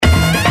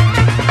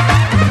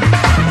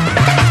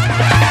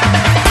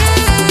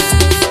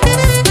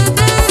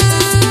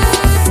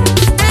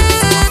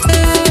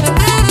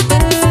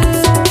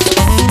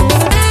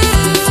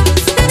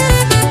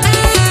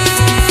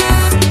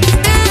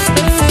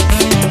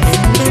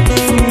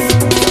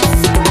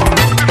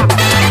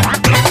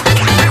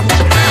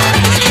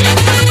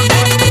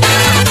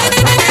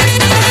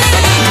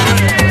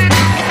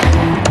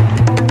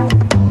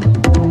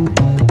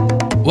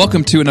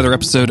Welcome to another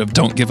episode of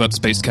Don't Give Up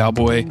Space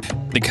Cowboy,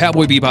 the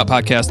Cowboy Bebop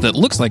podcast that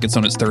looks like it's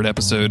on its third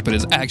episode, but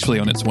is actually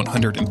on its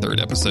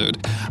 103rd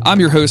episode. I'm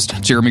your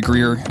host, Jeremy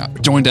Greer,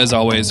 joined as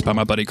always by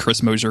my buddy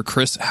Chris Mosier.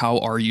 Chris, how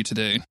are you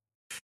today?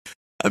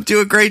 I'm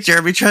doing great,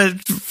 Jeremy, trying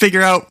to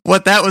figure out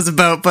what that was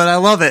about, but I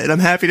love it, and I'm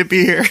happy to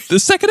be here. The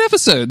second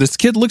episode. This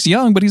kid looks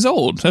young, but he's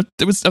old. I thought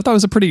it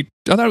was a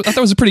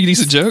pretty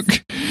decent joke.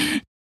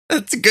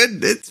 That's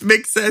good. It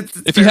makes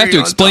sense. If you have to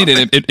explain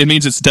it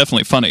means it's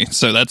definitely funny.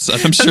 So that's,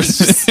 I'm sure.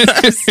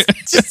 I was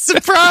just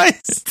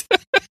surprised.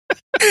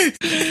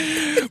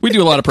 We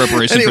do a lot of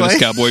preparation for this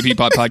Cowboy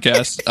Bebop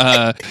podcast.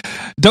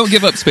 Don't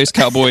Give Up Space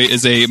Cowboy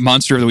is a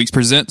Monster of the Weeks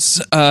Presents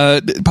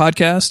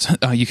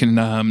podcast. You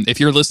can, if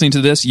you're listening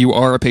to this, you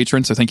are a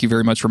patron, so thank you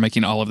very much for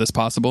making all of this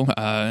possible.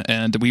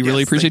 And we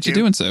really appreciate you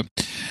doing so.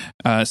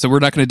 So we're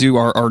not going to do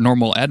our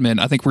normal admin.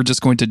 I think we're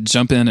just going to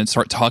jump in and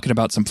start talking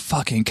about some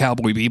fucking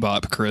Cowboy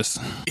Bebop, Chris.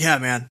 Yeah,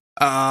 man.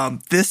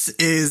 This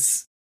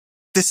is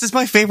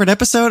my favorite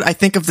episode, I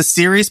think, of the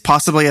series,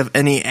 possibly of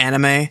any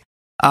anime.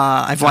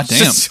 I've watched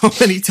it so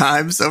many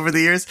times over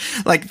the years.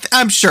 Like,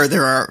 I'm sure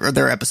there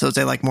are episodes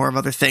I like more of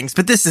other things,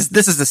 but this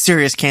is a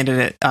serious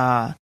candidate.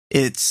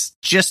 It's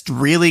just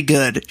really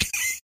good,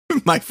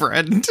 my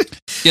friend.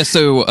 Yeah.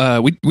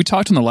 So we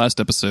talked in the last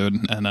episode,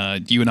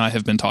 and you and I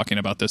have been talking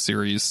about this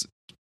series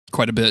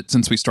quite a bit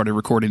since we started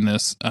recording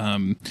this.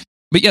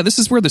 But yeah, this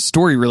is where the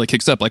story really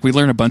kicks up. Like, we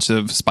learn a bunch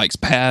of Spike's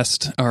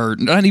past, or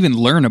not even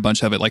learn a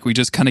bunch of it. Like, we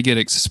just kind of get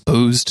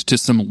exposed to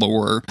some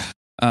lore.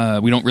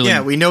 We don't really.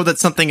 Yeah, we know that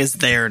something is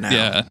there now.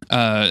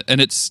 Yeah, and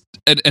it's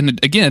and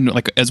again,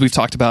 like, as we've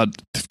talked about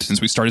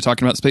since we started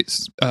talking about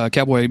Space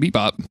Cowboy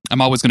Bebop. I'm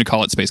always going to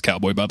call it Space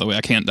Cowboy. By the way,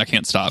 I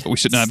can't stop. But we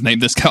shouldn't have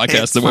named this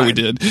podcast the way we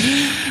did.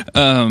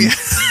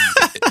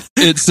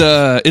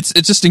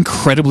 It's just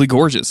incredibly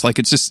gorgeous. Like,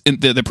 it's just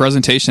the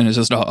presentation is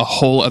just a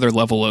whole other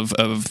level of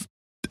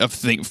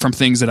from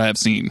things that I have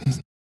seen.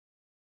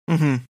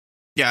 Mm-hmm.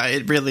 Yeah,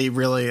 it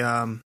really.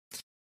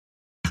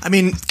 I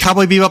mean,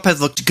 Cowboy Bebop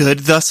has looked good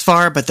thus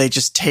far, but they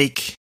just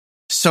take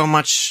so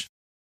much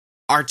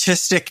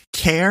artistic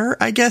care,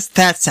 I guess.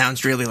 That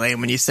sounds really lame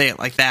when you say it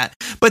like that.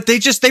 But they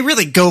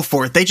really go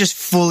for it. They just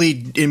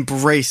fully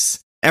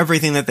embrace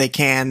everything that they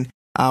can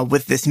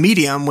with this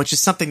medium, which is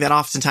something that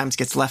oftentimes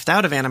gets left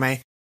out of anime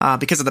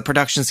because of the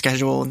production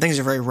schedule, and things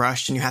are very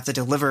rushed, and you have to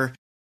deliver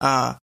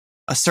a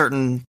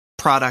certain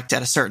product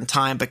at a certain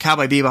time. But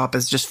Cowboy Bebop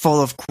is just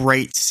full of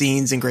great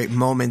scenes and great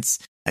moments,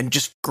 and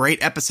just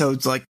great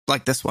episodes like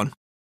this one.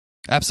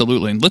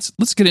 Absolutely. And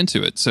let's get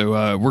into it.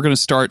 So we're going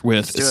to start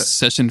with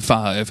Session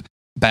 5,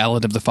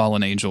 Ballad of the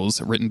Fallen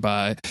Angels, written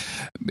by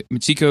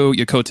Michiko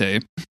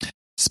Yokote.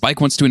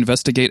 Spike wants to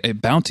investigate a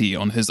bounty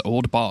on his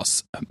old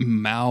boss,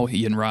 Mao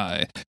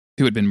Yenrai,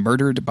 who had been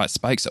murdered by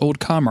Spike's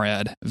old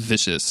comrade,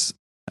 Vicious.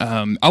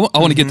 I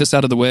want to get this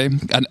out of the way.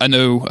 I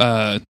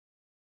know,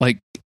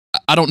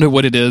 I don't know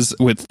what it is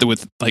with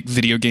like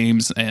video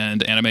games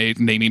and anime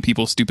naming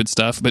people stupid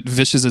stuff, but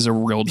Vicious is a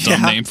real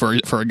dumb name for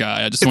a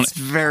guy. It's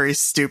very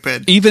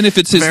stupid. Even if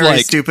it's his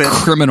stupid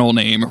criminal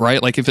name,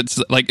 right? Like, if it's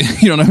like,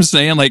 you know what I'm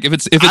saying? Like, if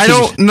it's I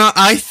don't know.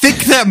 I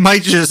think that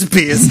might just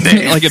be his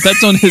name. Like, if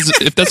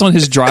that's on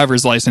his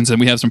driver's license, then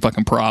we have some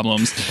fucking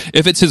problems.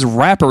 If it's his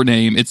rapper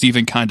name, it's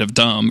even kind of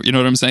dumb. You know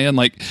what I'm saying?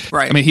 Like,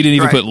 right. I mean, he didn't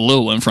even put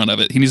Lil in front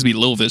of it. He needs to be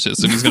Lil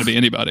Vicious if he's going to be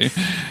anybody.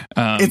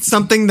 It's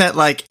something that,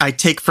 like, I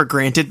take for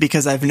granted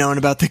because I've known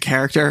about the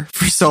character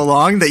for so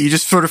long that you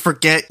just sort of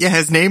forget,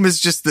 his name is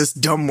just this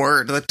dumb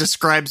word that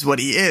describes what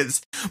he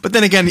is. But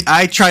then again,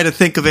 I try to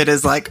think of it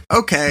as like,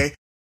 okay,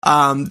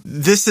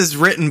 this is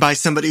written by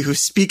somebody who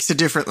speaks a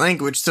different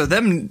language, so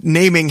them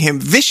naming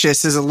him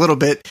Vicious is a little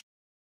bit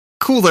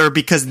cooler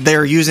because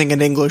they're using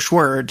an English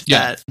word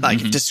that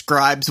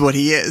describes what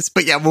he is.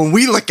 But yeah, when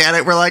we look at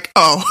it, we're like,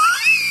 oh,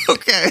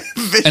 okay,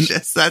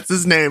 Vicious, that's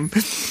his name.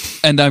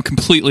 And I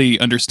completely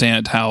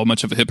understand how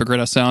much of a hypocrite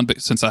I sound,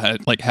 but since I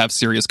have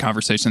serious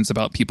conversations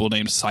about people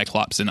named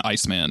Cyclops and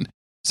Iceman.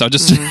 So I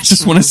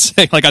just want to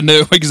say, like, I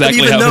know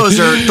exactly but even those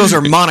are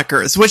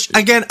monikers, which,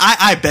 again,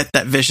 I bet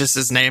that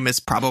Vicious's name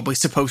is probably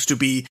supposed to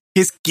be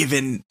his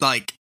given,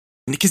 like,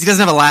 because he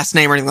doesn't have a last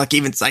name or anything. Like,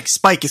 even like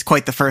Spike is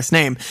quite the first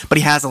name, but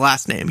he has a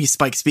last name. He's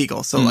Spike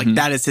Spiegel, so like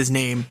that is his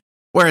name.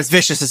 Whereas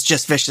Vicious is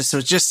just Vicious, so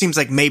it just seems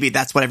like maybe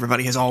that's what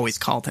everybody has always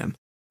called him.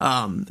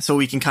 So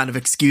we can kind of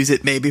excuse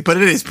it maybe, but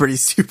it is pretty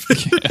stupid.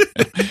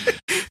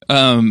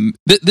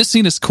 This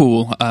scene is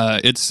cool.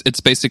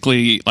 It's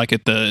basically like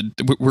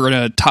we're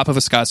at the top of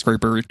a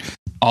skyscraper.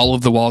 All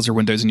of the walls are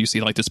windows, and you see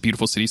like this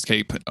beautiful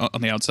cityscape on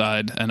the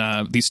outside.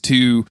 And these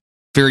two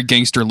very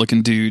gangster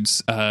looking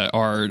dudes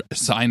are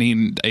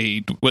signing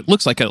what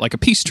looks like a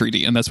peace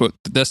treaty, and that's what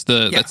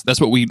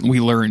we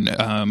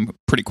learn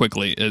pretty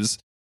quickly is,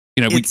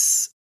 you know,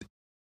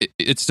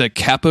 it's the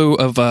capo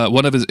of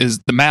one of his is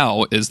the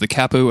Mao is the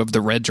capo of the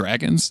Red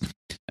Dragons,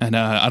 and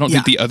I don't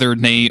think the other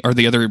name or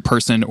the other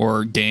person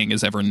or gang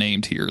is ever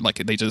named here. Like,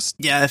 they just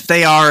if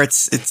they are,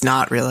 it's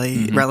not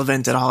really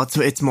relevant at all.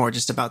 It's more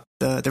just about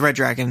the Red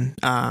Dragon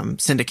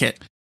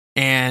syndicate,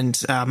 and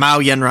Mao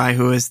Yenrai,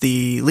 who is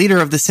the leader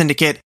of the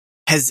syndicate,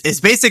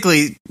 is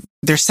basically,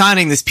 they're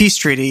signing this peace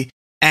treaty,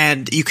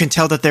 and you can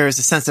tell that there is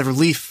a sense of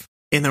relief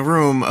in the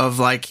room of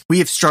like, we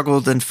have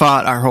struggled and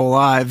fought our whole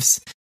lives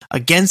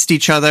against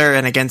each other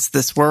and against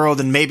this world,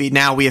 and maybe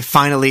now we have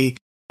finally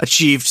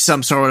achieved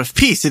some sort of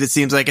peace, and it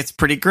seems like it's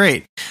pretty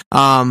great.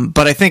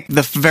 But I think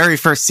the very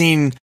first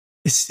scene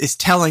is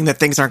telling that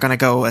things aren't going to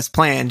go as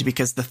planned,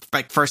 because the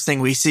first thing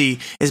we see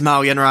is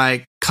Mao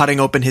Yenrai cutting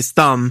open his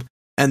thumb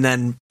and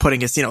then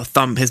putting his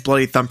his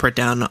bloody thumbprint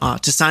down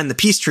to sign the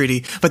peace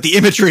treaty. But the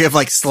imagery of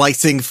like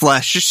slicing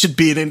flesh should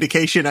be an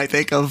indication, I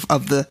think, of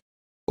the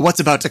what's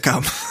about to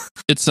come.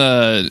 It's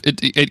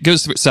it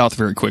goes south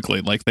very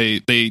quickly. Like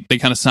they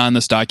kind of sign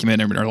this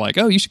document and are like,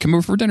 oh, you should come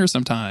over for dinner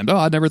sometime. Oh,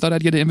 I never thought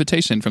I'd get an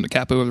invitation from the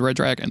capo of the Red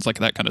Dragons, like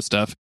that kind of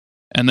stuff.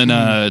 And then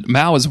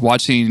Mao is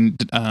watching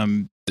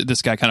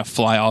this guy kind of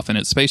fly off in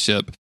its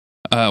spaceship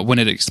when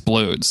it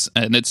explodes,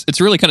 and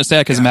it's really kind of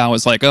sad because Mao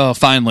is like, oh,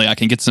 finally I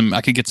can get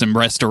some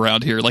rest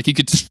around here. Like you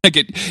get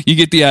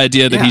the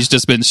idea that he's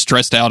just been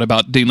stressed out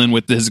about dealing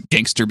with his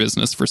gangster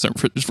business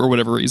for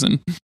whatever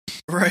reason.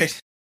 Right.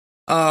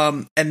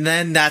 And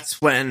then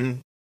that's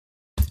when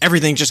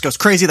everything just goes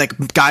crazy.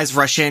 Like guys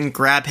rush in,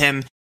 grab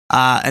him.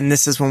 And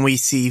this is when we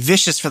see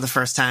Vicious for the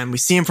first time. We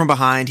see him from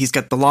behind. He's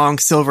got the long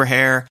silver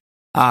hair.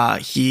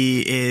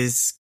 He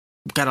is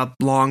got a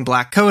long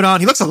black coat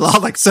on. He looks a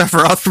lot like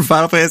Sephiroth from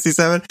Final Fantasy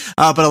VII,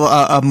 but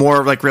a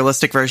more like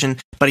realistic version.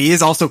 But he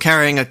is also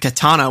carrying a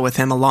katana with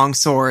him, a long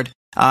sword.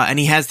 And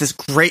he has this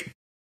great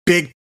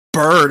big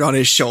bird on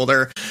his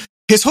shoulder.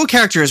 His whole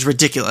character is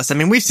ridiculous. I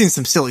mean, we've seen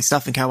some silly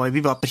stuff in Cowboy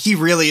Bebop, but he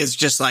really is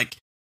just like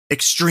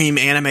extreme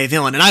anime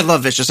villain. And I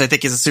love Vicious. I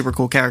think he's a super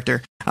cool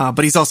character.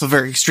 But he's also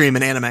very extreme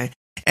in anime.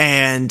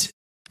 And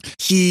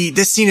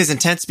this scene is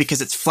intense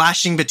because it's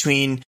flashing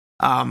between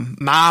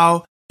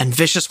Mao and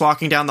Vicious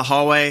walking down the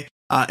hallway,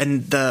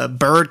 and the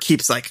bird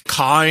keeps like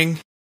cawing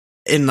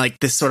in like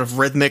this sort of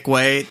rhythmic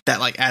way that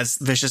like as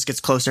Vicious gets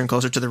closer and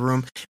closer to the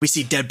room, we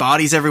see dead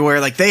bodies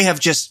everywhere. Like they have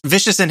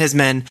Vicious and his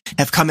men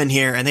have come in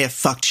here and they have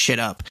fucked shit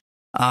up.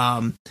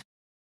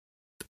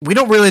 We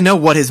don't really know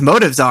what his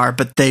motives are,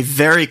 but they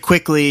very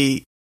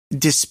quickly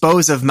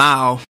dispose of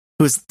Mao,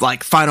 whose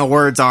like final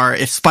words are,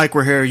 "If Spike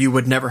were here, you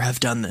would never have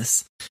done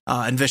this."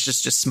 And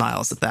Vicious just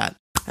smiles at that.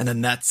 And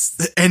then that's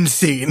the end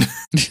scene.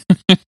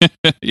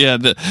 Yeah,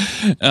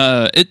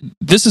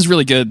 this is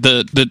really good.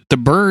 The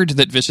bird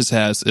that Vicious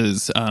has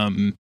is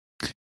I'm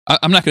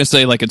not going to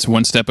say like it's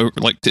one step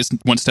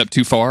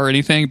too far or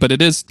anything, but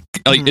it is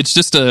like it's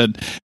a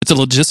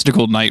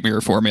logistical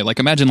nightmare for me. Like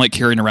imagine like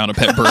carrying around a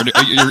pet bird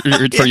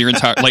for your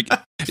entire like.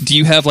 Do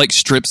you have like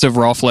strips of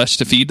raw flesh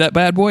to feed that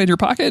bad boy in your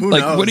pocket? Who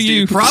like knows, what do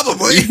you? Dude,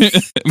 probably.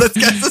 This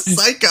guy's a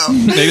psycho.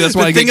 Maybe that's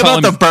why the thing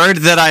about the bird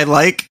that I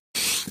like.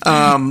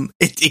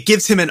 It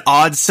gives him an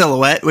odd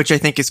silhouette, which I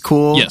think is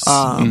cool. Yes.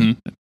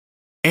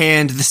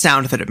 And the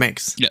sound that it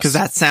makes, because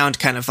that sound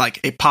kind of like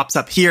it pops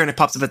up here and it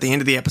pops up at the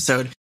end of the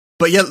episode.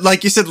 But yeah,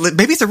 like you said,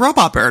 maybe it's a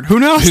robot bird. Who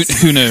knows?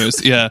 Who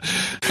knows? Yeah.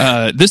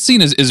 This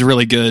scene is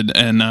really good,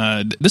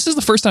 and this is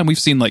the first time we've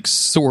seen like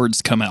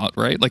swords come out,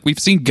 right? Like we've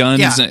seen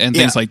guns and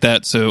things like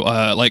that. So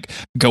like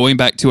going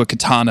back to a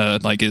katana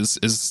like is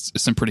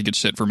some pretty good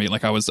shit for me.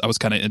 Like I was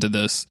kind of into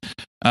this.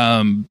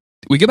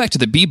 We go back to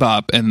the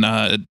Bebop,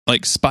 and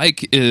like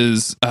Spike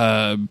is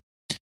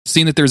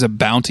seeing that there's a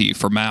bounty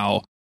for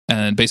Mao,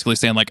 and basically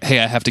saying like, "Hey,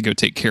 I have to go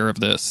take care of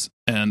this."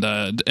 And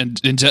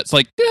Jet's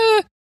like,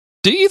 "Yeah,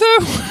 do you though?"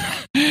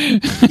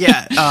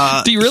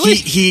 Yeah. Do you really?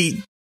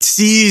 He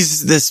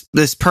sees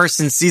this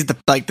person, sees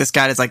this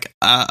guy as like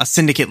a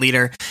syndicate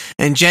leader,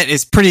 and Jet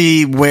is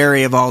pretty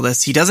wary of all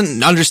this. He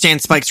doesn't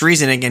understand Spike's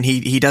reasoning, and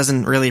he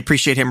doesn't really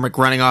appreciate him like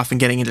running off and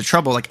getting into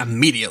trouble like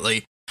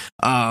immediately.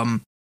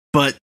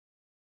 But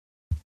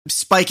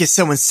Spike is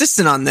so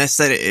insistent on this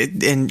that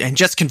and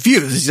Jet's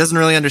confused. He doesn't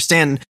really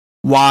understand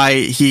why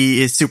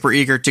he is super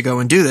eager to go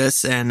and do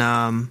this,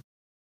 and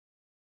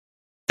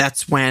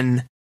that's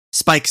when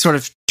Spike sort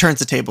of turns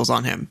the tables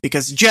on him,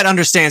 because Jet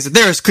understands that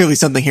there is clearly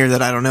something here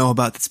that I don't know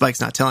about that Spike's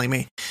not telling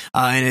me.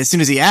 And as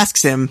soon as he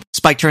asks him,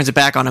 Spike turns it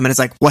back on him and is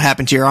like, "What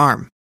happened to your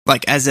arm?"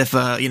 Like as if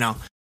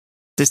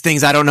there's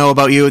things I don't know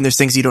about you, and there's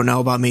things you don't know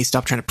about me.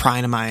 Stop trying to pry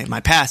into my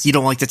past. You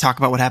don't like to talk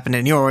about what happened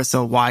in yours,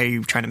 so why are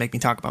you trying to make me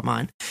talk about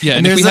mine? Yeah,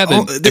 and if we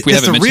haven't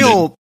mentioned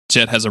it,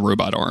 Jet has a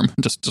robot arm.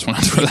 Just want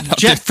to throw that out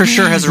Jet there. for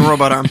sure has a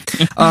robot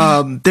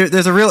arm.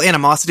 There's a real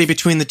animosity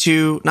between the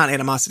two. Not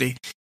animosity.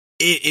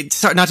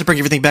 It's not to bring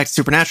everything back to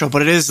Supernatural,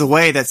 but it is the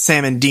way that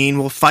Sam and Dean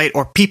will fight,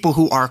 or people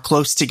who are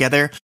close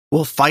together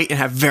will fight and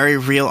have very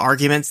real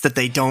arguments that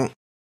they don't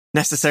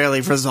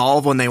necessarily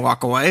resolve when they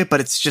walk away, but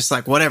it's just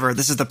like, whatever,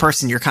 this is the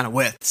person you're kind of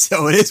with,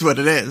 so it is what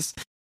it is.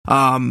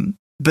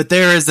 But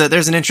there's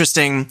an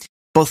interesting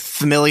both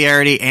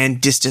familiarity and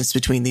distance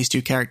between these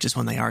two characters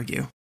when they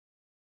argue.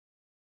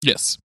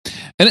 Yes.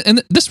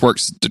 And this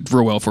works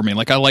real well for me.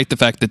 Like I like the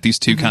fact that these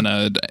two kind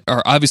of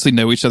are obviously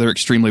know each other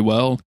extremely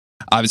well,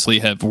 obviously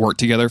have worked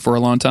together for a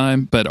long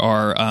time, but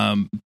are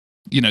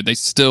they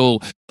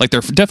still, like,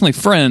 they're definitely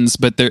friends,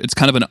 but it's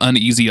kind of an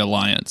uneasy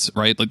alliance,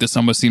 right? Like, this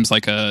almost seems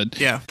like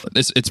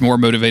it's more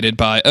motivated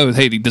by, oh,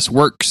 hey, this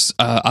works.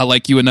 I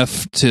like you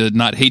enough to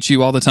not hate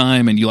you all the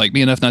time, and you like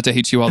me enough not to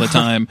hate you all the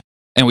time.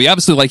 And we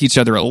obviously like each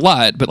other a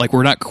lot, but like,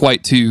 we're not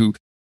quite to,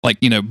 like,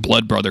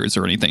 blood brothers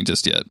or anything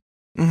just yet.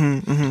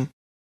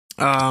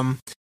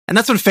 And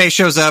that's when Faye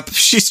shows up.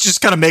 She's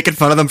just kind of making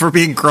fun of them for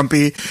being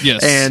grumpy.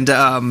 Yes.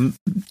 And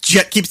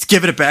Jet keeps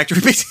giving it back to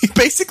her.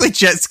 Basically,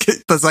 Jet's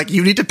like,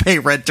 you need to pay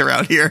rent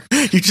around here.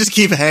 You just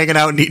keep hanging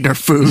out and eating our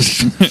food.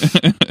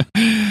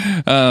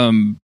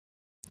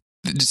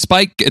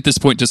 Spike at this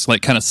point just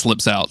like kind of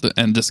slips out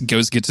and just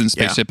gets in the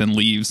spaceship and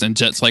leaves. And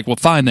Jet's like, well,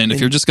 fine then. If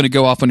you're just going to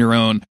go off on your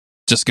own,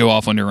 just go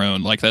off on your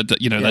own. Like that,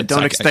 that's,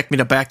 don't expect me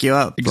to back you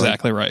up.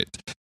 Exactly right.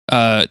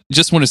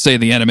 Just want to say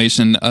the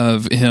animation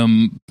of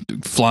him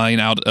flying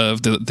out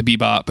of the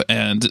Bebop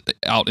and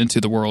out into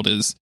the world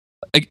is,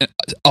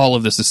 all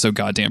of this is so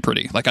goddamn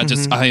pretty. Like,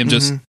 I am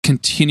just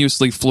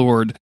continuously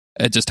floored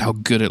at just how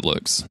good it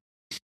looks.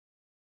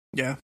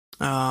 Yeah.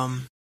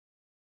 Like,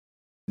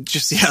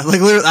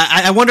 literally,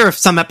 I wonder if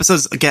some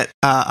episodes get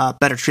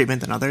better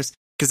treatment than others,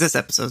 because this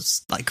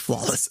episode's like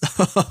flawless.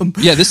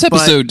 This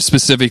episode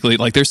specifically,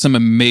 like, there's some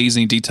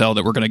amazing detail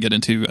that we're going to get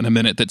into in a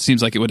minute that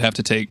seems like it would have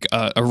to take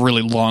a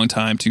really long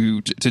time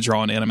to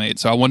draw and animate.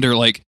 So I wonder,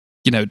 like,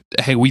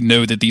 hey, we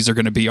know that these are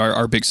going to be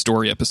our big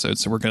story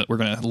episodes, so we're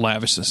gonna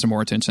lavish some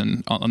more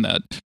attention on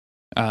that.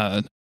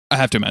 I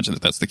have to imagine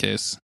that that's the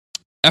case.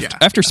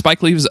 After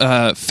Spike leaves,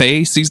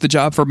 Faye sees the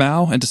job for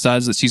Mao and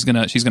decides that she's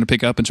gonna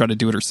pick up and try to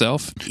do it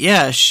herself.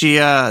 Yeah,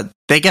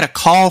 they get a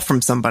call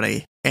from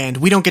somebody, and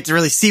we don't get to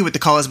really see what the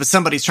call is, but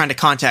somebody's trying to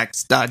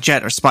contact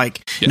Jet or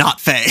Spike,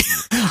 not Faye.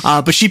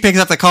 But she picks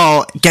up the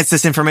call, gets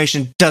this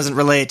information, doesn't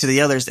relay it to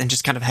the others, and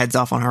just kind of heads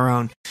off on her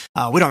own.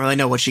 We don't really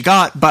know what she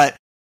got, but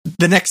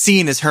the next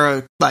scene is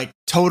her, like,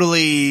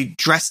 totally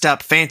dressed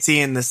up fancy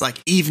in this, like,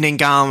 evening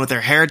gown with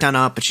her hair done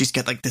up, but she's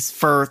got, like, this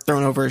fur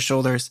thrown over her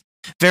shoulders.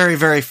 Very,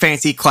 very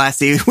fancy,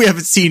 classy. We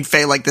haven't seen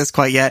Faye like this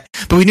quite yet,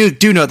 but we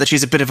do know that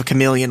she's a bit of a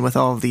chameleon with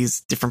all of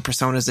these different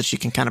personas that she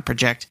can kind of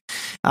project.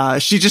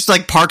 She just,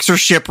 like, parks her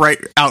ship right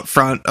out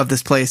front of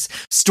this place,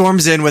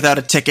 storms in without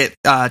a ticket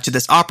to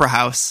this opera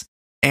house,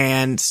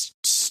 and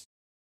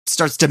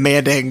starts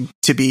demanding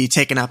to be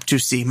taken up to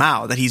see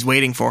Mao, that he's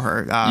waiting for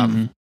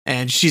her.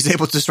 And she's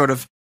able to sort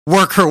of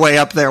work her way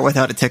up there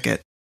without a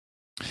ticket.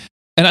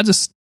 And I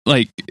just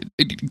want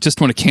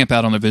to camp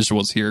out on the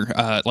visuals here.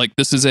 Like,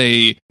 this is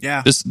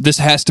this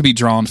has to be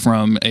drawn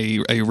from a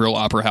real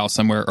opera house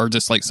somewhere, or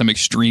just like some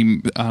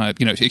extreme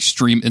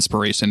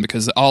inspiration,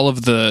 because all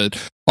of the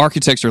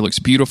architecture looks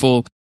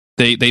beautiful.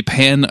 They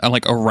pan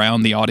like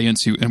around the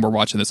audience and we're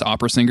watching this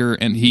opera singer,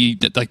 and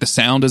the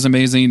sound is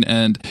amazing,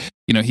 and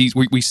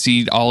we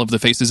see all of the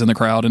faces in the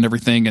crowd and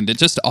everything, and it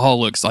just all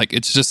looks like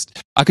it's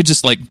just, I could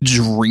just like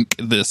drink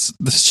this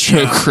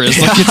show, Chris.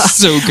 Like, it's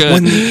so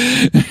good.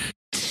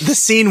 The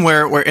scene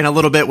where in a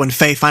little bit when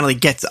Faye finally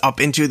gets up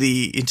into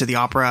the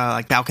opera,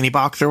 like, balcony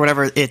box or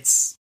whatever,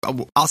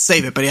 I'll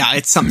save it, but yeah,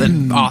 it's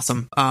something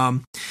awesome.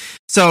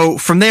 So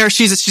from there,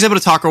 she's able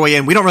to talk her way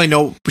in. We don't really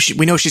know.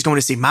 We know she's going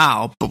to see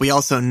Mao, but we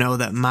also know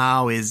that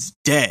Mao is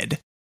dead.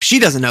 She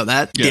doesn't know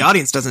that. Yeah. The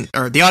audience doesn't,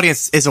 or the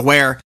audience is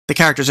aware. The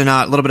characters are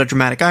not. A little bit of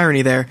dramatic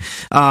irony there.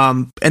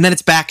 And then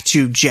it's back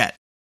to Jet,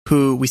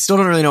 who we still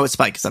don't really know what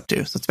Spike is up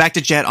to. So it's back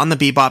to Jet on the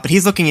Bebop, but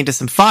he's looking into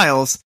some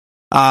files.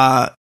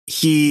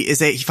 He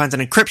finds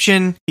an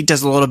encryption. He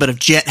does a little bit of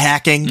jet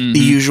hacking, the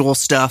usual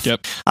stuff.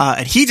 Yep.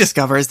 And he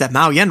discovers that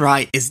Mao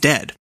Yenrai is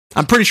dead.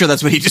 I'm pretty sure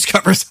that's what he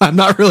discovers. I'm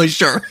not really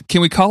sure.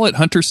 Can we call it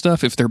hunter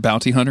stuff if they're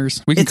bounty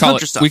hunters? We can call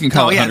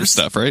it hunter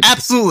stuff, right?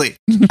 Absolutely.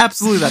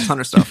 Absolutely, that's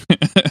hunter stuff.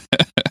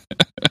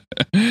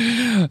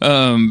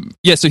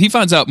 So he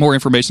finds out more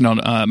information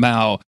on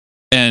Mao,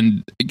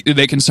 and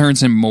that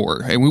concerns him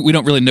more. And we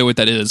don't really know what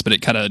that is, but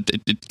it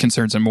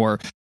concerns him more.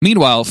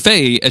 Meanwhile,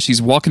 Faye, as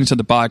she's walking into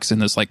the box in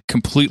this like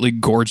completely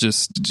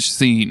gorgeous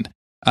scene,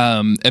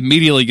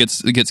 immediately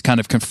gets kind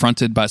of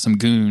confronted by some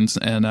goons,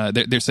 and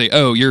they say,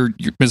 "Oh, you're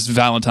Miss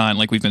Valentine.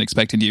 Like, we've been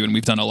expecting you, and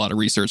we've done a lot of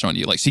research on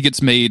you." Like, she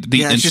gets made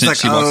the instant like,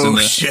 she walks in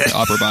the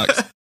opera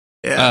box.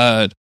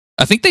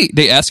 I think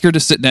they ask her to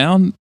sit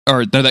down.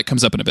 Or no, that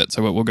comes up in a bit,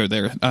 so we'll go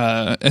there.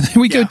 And then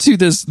we go to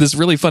this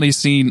really funny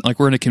scene. Like,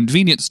 we're in a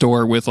convenience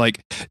store with like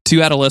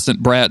two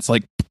adolescent brats,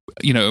 like,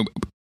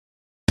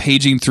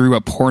 paging through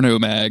a porno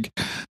mag.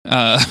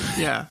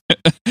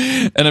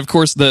 And of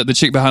course the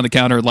chick behind the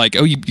counter, like,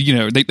 oh,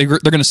 they're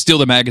going to steal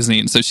the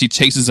magazine. So she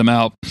chases them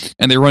out,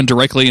 and they run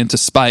directly into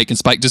Spike, and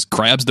Spike just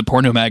grabs the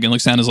porno mag and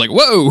looks down and is like,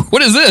 whoa,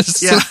 what is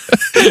this? Yeah.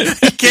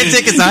 He can't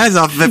take his eyes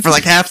off of it for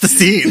like half the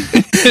scene.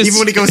 Even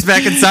when he goes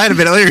back inside a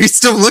bit later, he's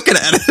still looking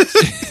at it.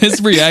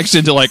 His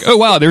reaction to like, oh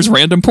wow, there's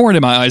random porn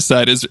in my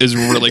eyesight is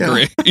really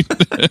great.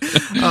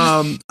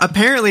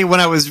 Apparently,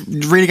 when I was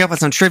reading up on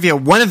some trivia,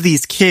 one of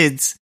these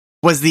kids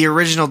was the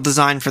original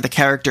design for the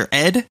character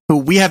Ed, who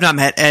we have not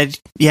met Ed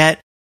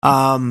yet,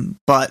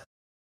 but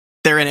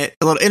they're in it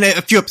in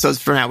a few episodes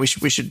from now. We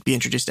should be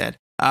introduced to Ed.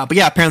 But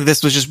yeah, apparently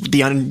this was just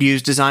the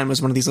unused design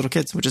was one of these little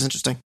kids, which is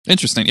interesting.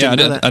 Interesting. Yeah, I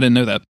didn't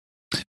know that.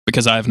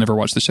 Because I've never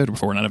watched the show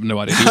before and I have no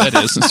idea who that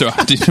is. And so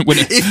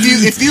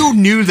if you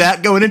knew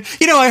that going in,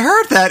 I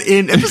heard that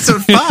in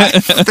episode 5.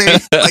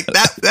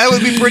 That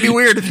would be pretty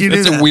weird if you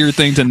knew that. That's a weird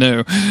thing to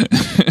know.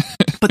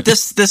 But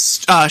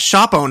this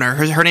shop owner,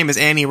 her name is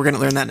Annie. We're going to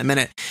learn that in a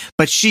minute.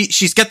 But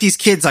she's got these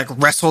kids like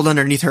wrestled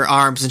underneath her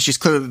arms, and she's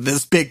clearly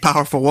this big,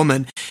 powerful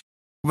woman.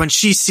 When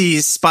she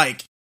sees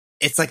Spike,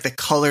 it's like the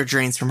color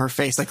drains from her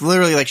face. Like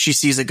literally, like she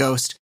sees a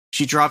ghost.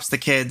 She drops the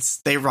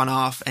kids, they run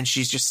off, and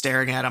she's just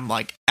staring at him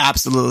like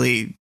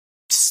absolutely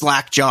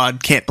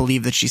slack-jawed, can't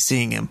believe that she's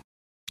seeing him.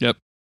 Yep.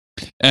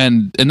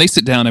 And they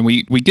sit down, and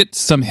we get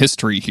some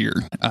history here.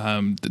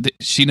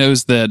 She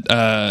knows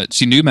that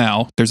she knew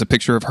Mao. There's a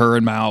picture of her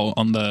and Mao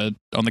on the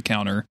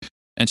counter,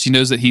 and she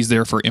knows that he's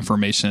there for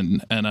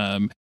information. And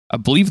I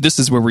believe this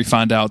is where we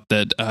find out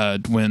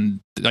that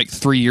when, like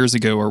 3 years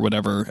ago or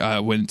whatever,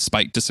 when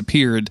Spike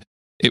disappeared,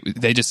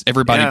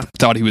 everybody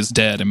thought he was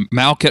dead, and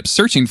Mao kept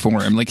searching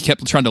for him, like he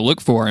kept trying to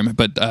look for him,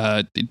 but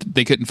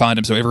they couldn't find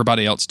him, so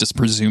everybody else just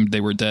presumed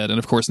they were dead. And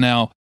of course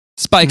now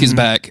Spike is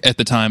back at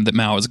the time that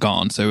Mao is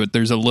gone, so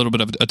there's a little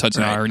bit of a touch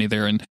of irony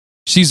there, and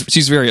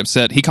she's very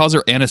upset. He calls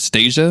her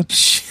Anastasia,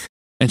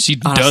 and she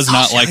does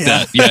not like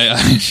that. Yeah.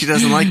 She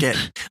doesn't like it.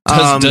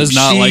 Does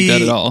not like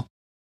that at all.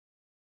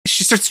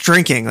 She starts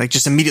drinking, like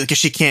just immediately, because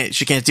she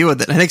can't deal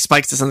with it. I think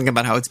Spike says something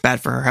about how it's bad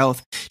for her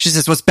health. She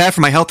says, "What's bad for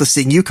my health is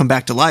seeing you come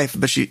back to life."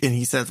 But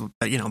he says,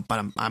 "But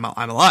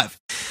I'm alive."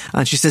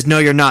 And she says, "No,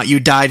 you're not. You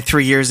died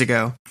 3 years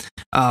ago."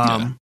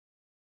 And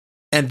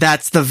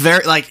that's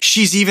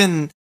she's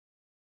even.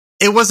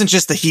 It wasn't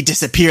just that he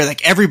disappeared.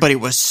 Like everybody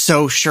was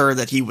so sure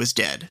that he was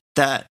dead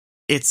that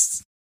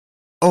it's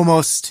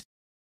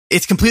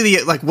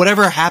completely like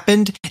whatever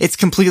happened. It's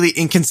completely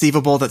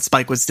inconceivable that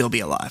Spike would still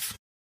be alive.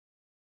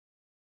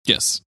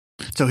 Yes.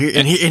 So here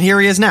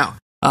he is now.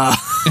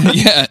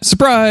 Yeah,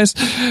 surprise.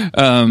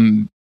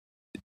 I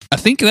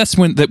think that's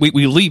when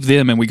we leave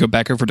them and we go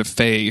back over to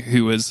Faye,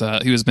 who has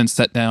been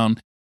set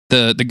down.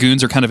 The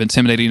goons are kind of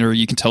intimidating her.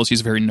 You can tell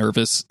she's very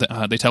nervous.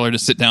 They tell her to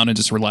sit down and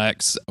just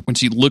relax. When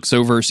she looks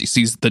over, she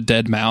sees the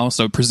dead Mao.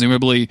 So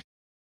presumably,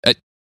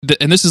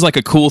 and this is like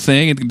a cool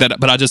thing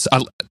but I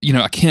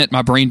can't.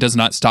 My brain does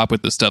not stop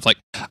with this stuff. Like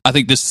I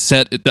think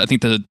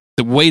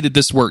the way that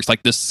this works,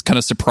 like this kind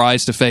of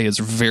surprise to Faye, is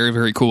very,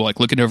 very cool. Like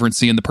looking over and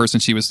seeing the person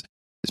she was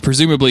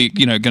presumably,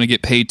 going to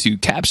get paid to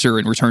capture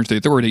and return to the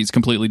authorities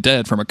completely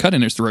dead from a cut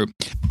in his throat.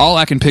 All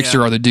I can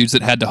picture are the dudes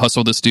that had to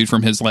hustle this dude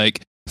from his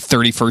like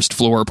 31st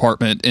floor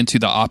apartment into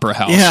the opera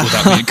house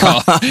without being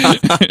caught.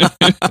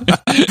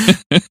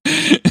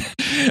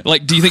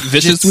 Like, do you think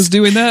Vicious was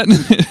doing that?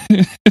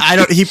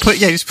 He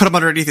just put him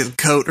underneath his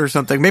coat or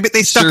something. Maybe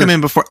they stuck him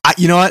in before.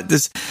 You know what?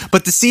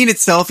 But the scene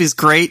itself is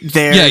great.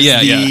 There's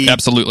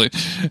absolutely.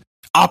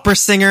 Opera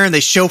singer, and they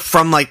show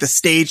from like the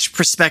stage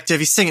perspective.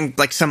 He's singing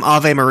like some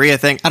Ave Maria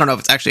thing. I don't know if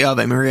it's actually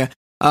Ave Maria.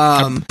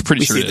 I'm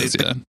pretty sure it is.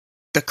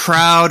 The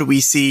crowd,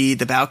 we see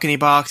the balcony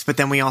box, but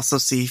then we also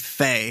see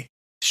Faye.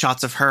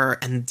 Shots of her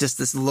and just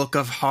this look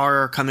of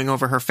horror coming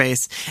over her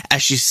face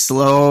as she's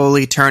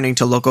slowly turning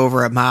to look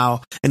over at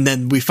Mao. And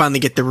then we finally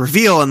get the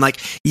reveal, and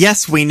like,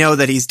 yes, we know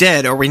that he's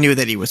dead, or we knew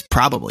that he was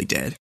probably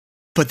dead.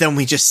 But then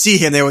we just see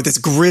him there with this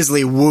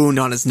grisly wound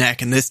on his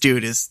neck, and this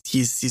dude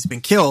he's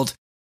been killed.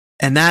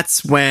 And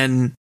that's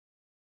when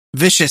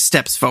Vicious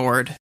steps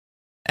forward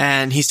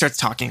and he starts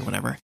talking,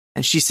 whatever.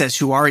 And she says,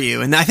 "Who are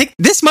you?" And I think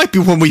this might be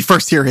when we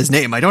first hear his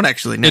name. I don't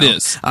actually know. It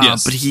is,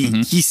 yes. But he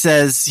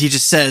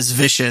just says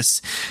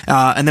Vicious,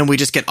 and then we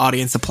just get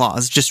audience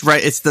applause. Just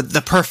right, it's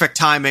the perfect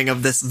timing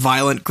of this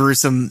violent,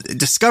 gruesome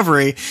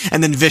discovery,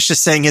 and then Vicious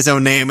saying his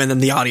own name, and then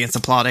the audience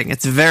applauding.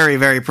 It's very,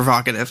 very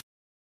provocative.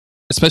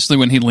 Especially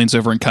when he leans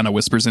over and kind of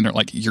whispers in her,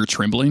 like, "You're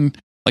trembling."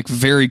 Like,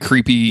 very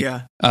creepy,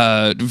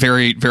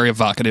 very, very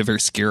evocative, very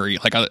scary.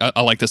 Like,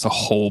 I like this a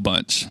whole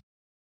bunch.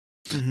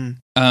 Mm-hmm.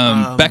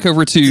 Back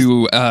over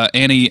to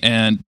Annie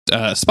and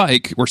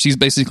Spike, where she's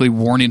basically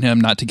warning him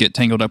not to get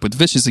tangled up with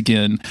Vicious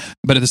again,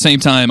 but at the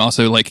same time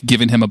also like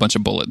giving him a bunch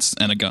of bullets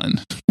and a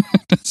gun.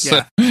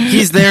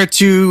 He's there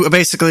to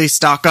basically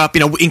stock up.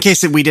 In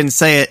case we didn't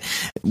say it,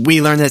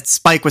 we learned that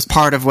Spike was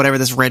part of whatever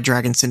this Red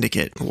Dragon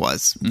Syndicate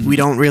was. Mm-hmm. We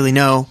don't really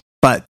know,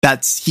 but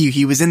that's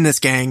he was in this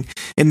gang,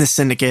 in this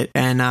syndicate,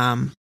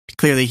 and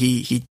clearly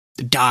he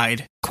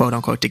died, quote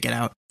unquote, to get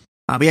out.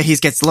 But yeah, he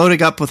gets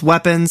loaded up with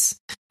weapons.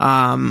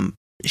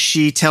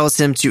 She tells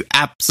him to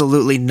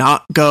absolutely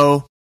not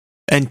go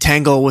and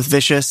tangle with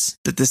Vicious,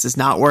 that this is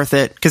not worth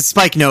it. Because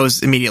Spike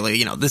knows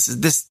immediately,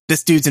 this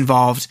dude's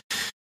involved.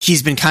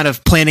 He's been kind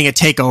of planning a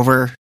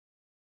takeover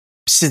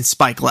since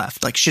Spike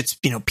left. Like shit's,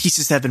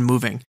 pieces have been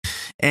moving.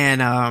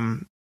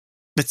 And,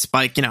 but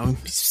Spike,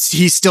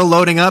 he's still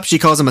loading up. She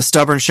calls him a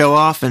stubborn show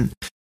off, and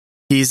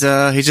he's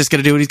just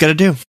gonna do what he's gotta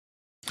do.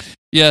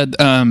 Yeah,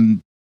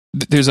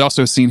 there's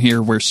also a scene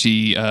here where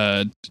she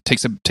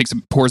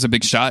pours a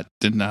big shot,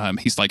 and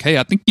he's like, "Hey,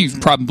 I think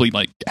you've probably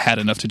like had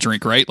enough to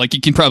drink, right? Like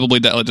you can probably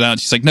dial it down."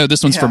 She's like, "No,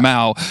 this one's for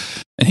Mal,"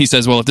 and he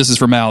says, "Well, if this is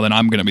for Mal, then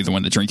I'm going to be the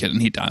one to drink it,"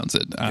 and he downs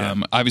it.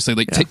 Obviously,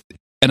 like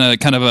and a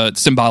kind of a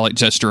symbolic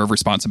gesture of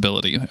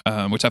responsibility,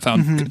 which I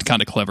found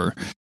kind of clever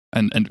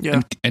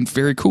and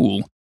very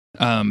cool.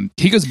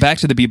 He goes back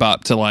to the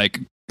Bebop to like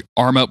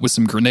arm up with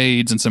some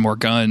grenades and some more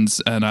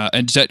guns,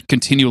 and Jet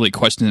continually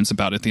questions him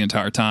about it the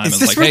entire time. Is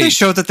this like, where they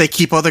show that they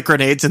keep all the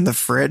grenades in the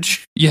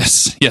fridge?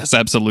 Yes,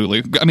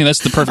 absolutely. I mean, that's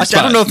the perfect spot.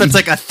 I don't know if that's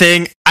like a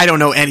thing. I don't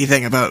know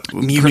anything about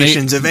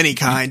munitions of any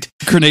kind.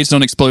 Grenades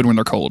don't explode when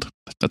they're cold.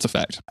 That's a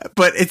fact.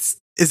 But is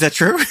that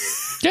true?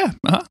 Yeah.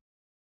 Uh-huh.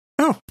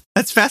 Oh,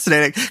 that's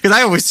fascinating. Because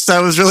I always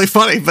thought it was really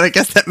funny, but I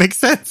guess that makes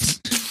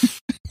sense.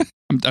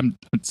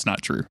 It's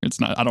not true. It's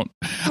not. I don't.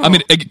 I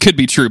mean, it could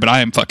be true, but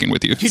I am fucking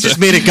with you. You just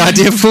made a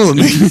goddamn fool of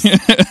me.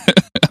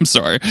 I'm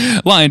sorry.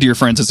 Lying to your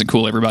friends isn't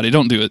cool. Everybody,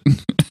 don't do it.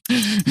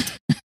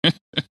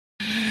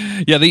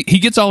 Yeah, he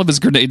gets all of his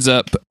grenades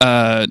up,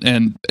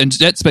 and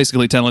Jet's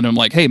basically telling him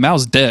like, "Hey,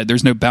 Mal's dead.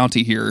 There's no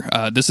bounty here.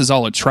 This is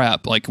all a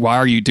trap. Like, why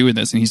are you doing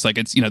this?" And he's like,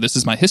 "It's this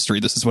is my history.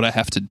 This is what I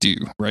have to do."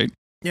 Right.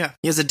 Yeah,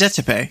 he has a debt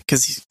to pay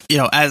because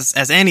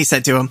as Annie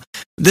said to him,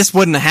 this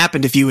wouldn't have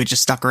happened if you had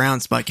just stuck around,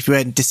 Spike. If you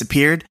hadn't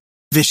disappeared,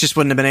 this just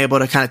wouldn't have been able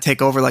to kind of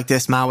take over like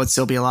this. Mal would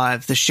still be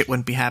alive. This shit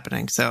wouldn't be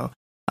happening. So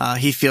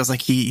he feels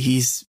like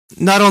he's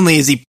not only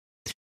is he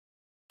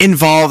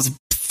involved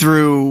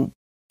through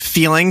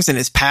feelings in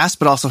his past,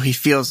 but also he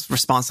feels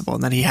responsible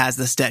and that he has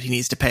this debt he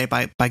needs to pay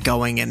by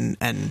going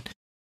and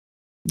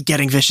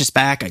getting Vicious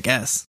back, I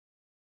guess.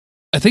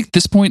 I think at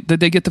this point that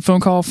they get the phone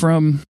call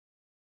from...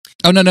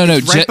 Oh, no.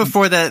 Right Jet,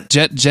 before that...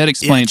 Jet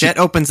explains... Jet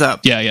opens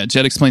up. Yeah.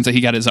 Jet explains that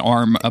he got his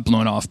arm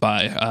blown off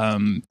by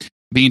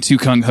being too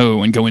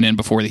gung-ho and going in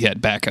before he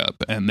had backup,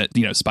 and that,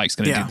 Spike's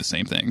going to do the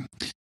same thing.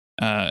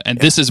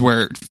 This is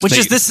where...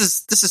 This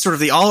is sort of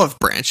the olive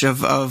branch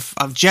of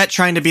Jet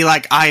trying to be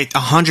like, I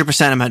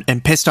 100%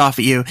 am pissed off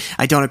at you.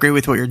 I don't agree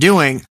with what you're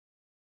doing.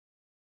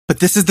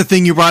 But this is the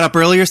thing you brought up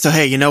earlier, so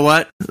hey, you know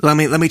what? Let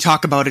me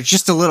talk about it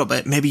just a little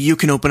bit. Maybe you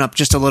can open up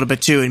just a little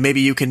bit too, and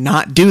maybe you can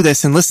not do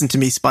this and listen to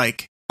me,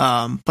 Spike.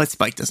 But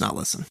Spike does not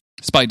listen.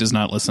 Spike does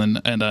not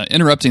listen, and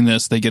interrupting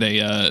this, they get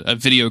a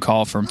video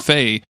call from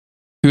Faye,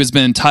 who has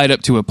been tied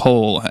up to a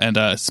pole, and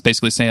it's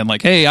basically saying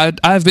like, "Hey,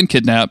 I've been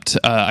kidnapped.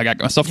 I got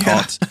myself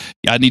caught.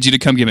 I need you to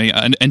come get me."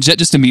 And Jet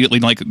just immediately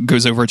like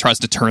goes over and tries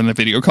to turn the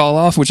video call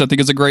off, which I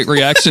think is a great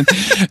reaction.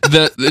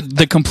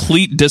 the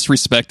complete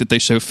disrespect that they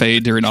show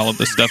Faye during all of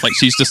this stuff, like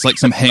she's just like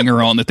some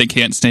hanger on that they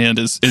can't stand,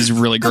 is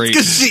really great.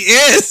 Because she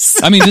is.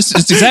 I mean, this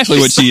is exactly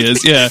what she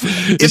is. Yeah.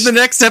 In the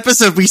next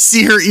episode, we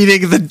see her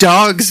eating the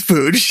dog's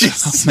food.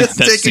 She's just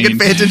taking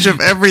advantage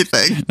of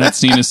everying. That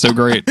scene is so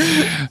great.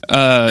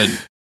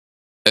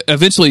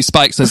 Eventually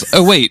Spike says,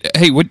 "Oh wait,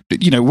 hey, what?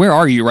 Where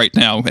are you right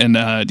now?" And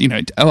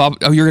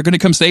you're going to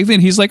come save me?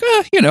 And he's like,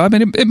 I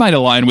mean, it might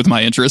align with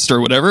my interest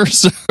or whatever.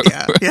 So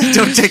yeah,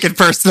 don't take it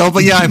personal,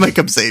 but yeah, I might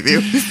come save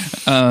you.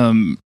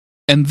 And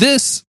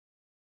this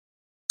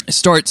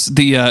starts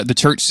the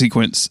church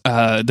sequence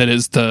that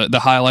is the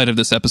highlight of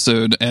this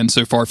episode, and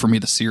so far for me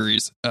the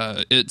series.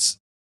 It's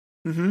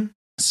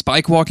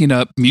Spike walking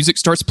up, music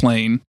starts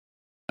playing.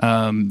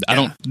 I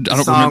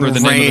don't remember the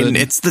name of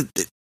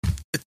it.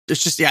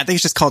 It's just, I think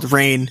it's just called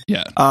Rain.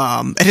 Yeah.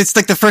 And it's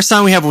like the first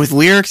song we have with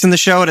lyrics in the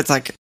show, and it's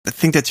like, I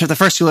think that the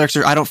first two lyrics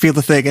are, "I don't feel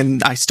the thing,"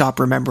 and "I stop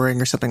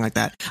remembering," or something like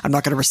that. I'm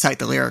not going to recite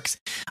the lyrics.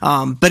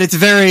 But it's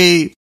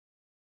very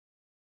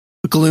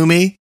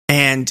gloomy,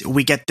 and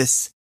we get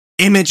this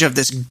image of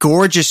this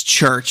gorgeous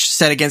church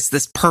set against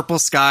this purple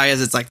sky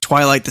as it's like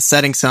twilight, the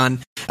setting sun,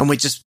 and we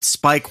just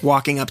Spike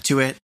walking up to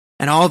it,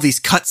 and all of these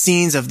cut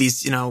scenes of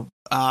these,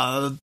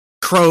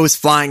 crows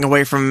flying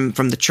away from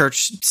the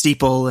church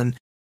steeple, and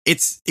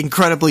it's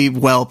incredibly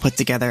well put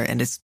together,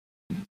 and it's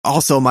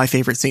also my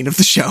favorite scene of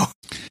the show.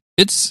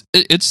 It's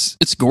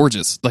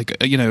gorgeous, like,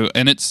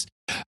 and it's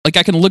like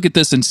I can look at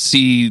this and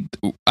see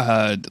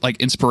like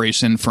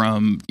inspiration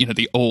from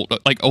the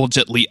old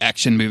Jet Li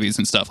action movies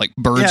and stuff. Like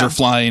birds are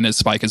flying as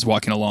Spike is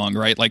walking along,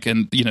 right? Like,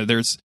 and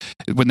there's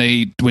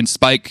when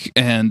Spike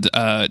and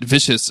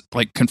Vicious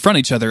like confront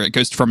each other, it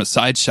goes from a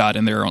side shot,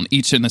 and they're on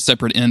each in a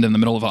separate end in the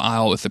middle of an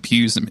aisle with the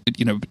pews,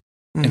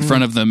 in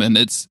front of them, and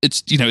it's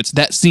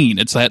that scene.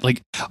 It's that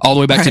like all the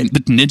way back to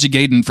the Ninja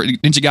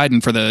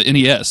Gaiden for the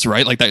NES,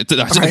 right? Like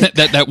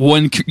that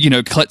one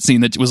cut scene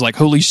that was like,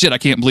 holy shit, I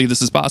can't believe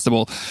this is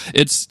possible.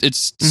 It's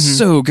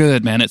so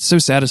good, man. It's so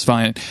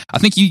satisfying. I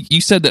think you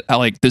said that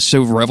like this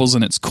show revels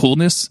in its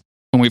coolness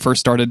when we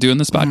first started doing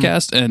this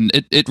podcast, and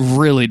it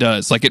really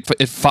does. Like it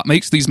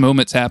makes these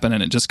moments happen,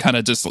 and it just kind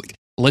of just like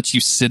lets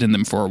you sit in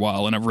them for a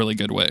while in a really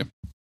good way.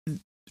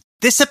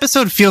 This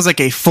episode feels like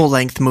a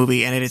full-length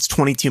movie, and it is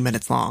 22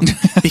 minutes long,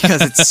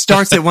 because it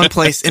starts at one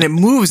place, and it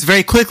moves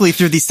very quickly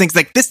through these things.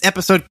 Like, this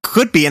episode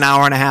could be an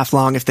hour and a half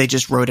long if they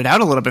just wrote it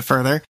out a little bit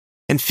further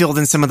and filled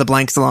in some of the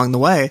blanks along the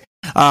way.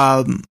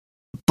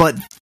 But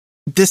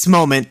this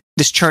moment,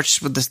 this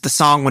church with the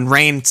song when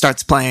Rain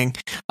starts playing,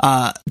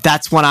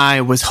 that's when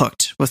I was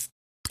hooked with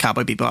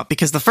Cowboy Bebop,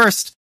 because the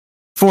first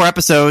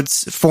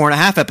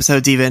 4.5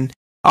 episodes even,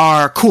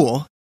 are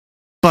cool,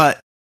 but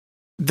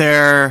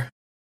there's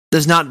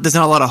not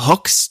a lot of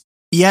hooks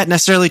yet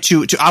necessarily.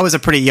 I was a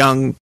pretty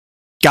young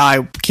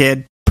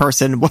kid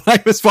person when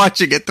I was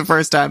watching it the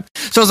first time,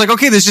 so I was like,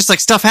 okay, there's just like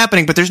stuff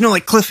happening, but there's no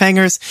like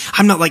cliffhangers.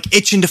 I'm not like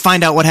itching to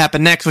find out what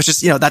happened next, which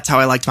is, that's how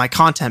I liked my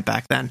content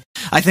back then.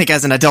 I think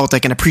as an adult I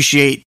can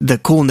appreciate the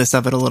coolness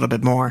of it a little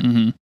bit more.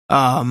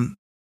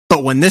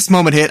 But when this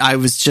moment hit, I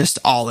was just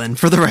all in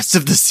for the rest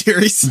of the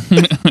series.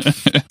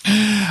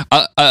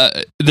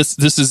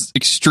 This is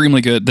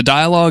extremely good. The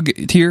dialogue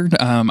here,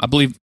 I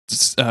believe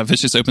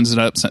Vicious opens it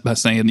up by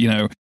saying,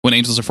 when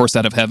angels are forced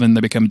out of heaven,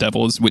 they become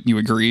devils. Wouldn't you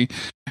agree?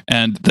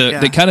 And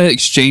they kind of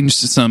exchanged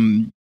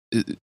some.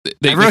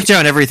 I wrote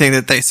down everything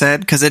that they said,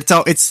 because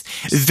it's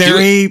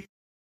very.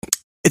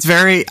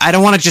 I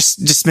don't want to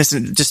just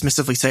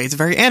dismissively say it's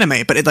very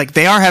anime, but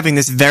they are having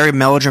this very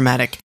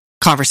melodramatic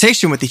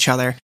conversation with each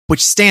other,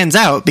 which stands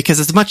out because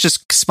as much as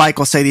Spike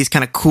will say these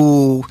kind of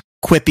cool,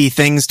 quippy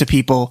things to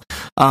people,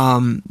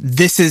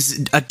 this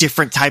is a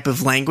different type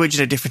of language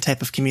and a different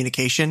type of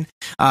communication.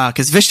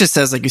 Because Vicious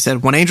says, like you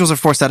said, when angels are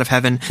forced out of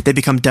heaven, they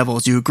become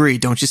devils. You agree,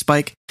 don't you,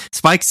 Spike?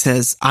 Spike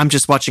says, I'm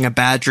just watching a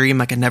bad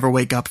dream I can never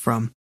wake up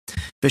from.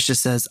 Vicious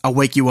says, I'll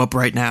wake you up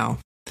right now.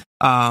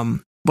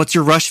 What's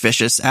your rush,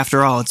 Vicious?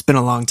 After all, it's been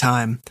a long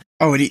time.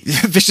 Oh, and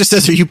Vicious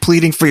says, are you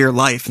pleading for your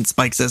life? And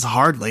Spike says,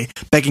 hardly.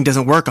 Begging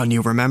doesn't work on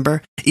you,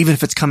 remember? Even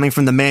if it's coming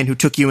from the man who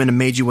took you in and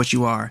made you what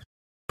you are.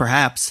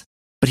 Perhaps.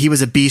 But he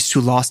was a beast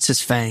who lost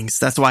his fangs.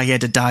 That's why he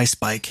had to die,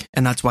 Spike.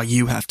 And that's why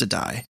you have to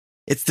die.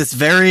 It's this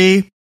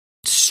very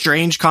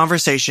strange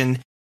conversation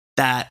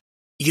that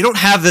you don't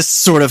have this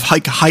sort of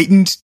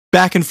heightened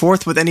back and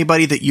forth with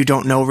anybody that you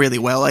don't know really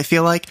well, I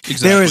feel like.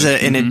 Exactly. There is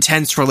an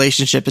intense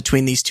relationship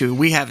between these two.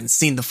 We haven't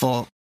seen the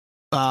full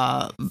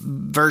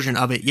version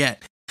of it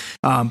yet.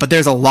 But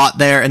there's a lot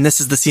there, and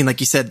this is the scene, like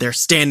you said, they're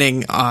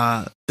standing,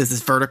 there's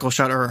this vertical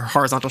shot or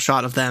horizontal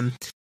shot of them,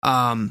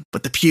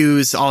 with the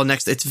pews all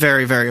next. It's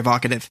very, very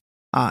evocative,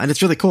 and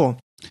it's really cool.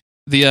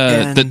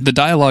 The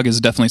dialogue is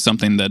definitely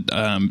something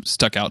that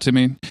stuck out to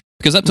me,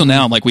 because up till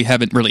now, we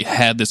haven't really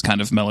had this kind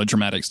of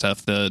melodramatic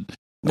stuff.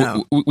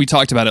 We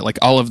talked about it,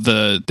 all of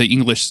the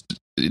English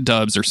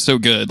dubs are so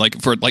good,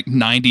 for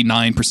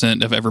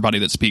 99% of everybody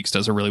that speaks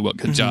does a really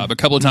good job. A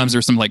couple of times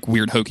there's some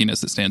weird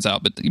hokiness that stands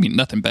out, but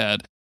nothing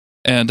bad.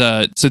 And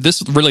so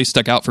this really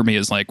stuck out for me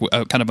as a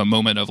kind of a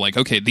moment of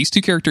okay, these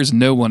two characters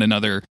know one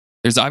another.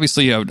 There's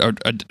obviously a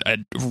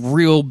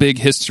real big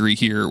history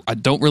here. I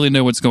don't really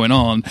know what's going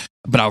on,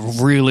 but I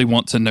really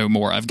want to know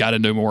more. I've got to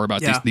know more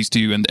about these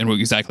two and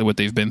exactly what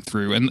they've been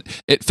through. And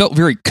it felt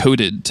very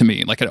coded to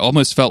me. It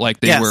almost felt like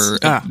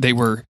they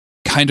were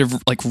kind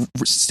of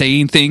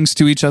saying things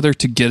to each other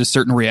to get a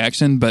certain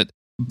reaction, but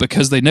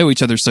because they know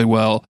each other so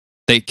well,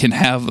 they can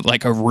have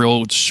a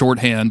real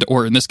shorthand,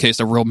 or in this case,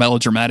 a real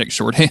melodramatic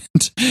shorthand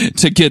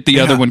to get the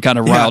other one kind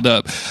of riled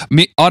up.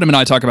 Autumn and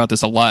I talk about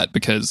this a lot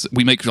because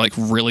we make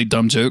really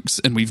dumb jokes,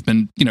 and we've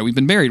been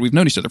married, we've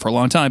known each other for a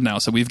long time now,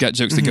 so we've got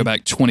jokes that go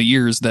back 20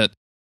 years that,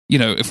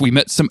 if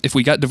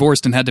we got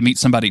divorced and had to meet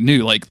somebody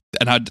new,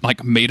 and I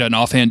made an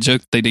offhand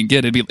joke they didn't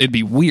get, it'd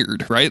be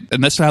weird, right?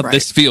 And that's how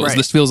this feels. Right.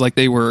 This feels like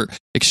they were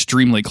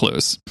extremely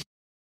close.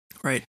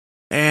 Right.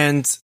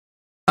 And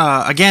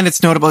again,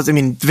 it's notable.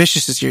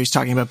 Vicious is here. He's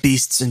talking about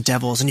beasts and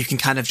devils, and you can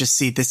kind of just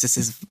see this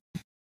is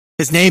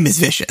his name is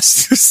Vicious,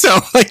 so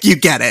you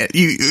get it.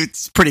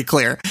 It's pretty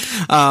clear.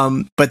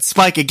 But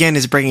Spike again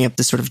is bringing up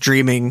this sort of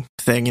dreaming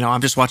thing.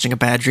 I'm just watching a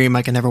bad dream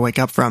I can never wake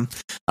up from.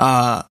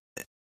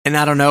 And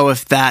I don't know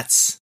if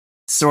that's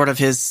sort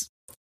of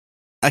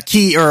a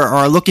key or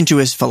a look into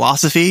his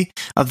philosophy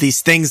of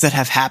these things that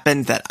have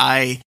happened that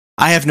I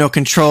have no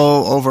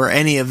control over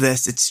any of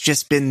this. It's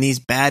just been these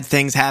bad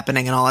things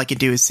happening, and all I can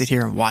do is sit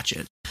here and watch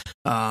it.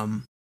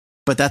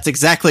 But that's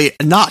exactly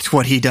not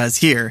what he does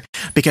here,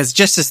 because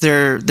just as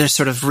they're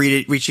sort of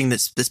reaching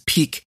this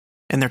peak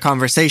in their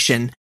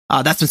conversation,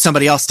 that's when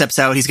somebody else steps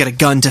out. He's got a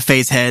gun to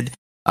Faye's head.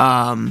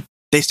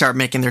 They start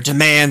making their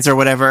demands or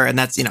whatever, and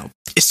that's,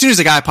 as soon as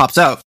a guy pops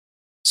out,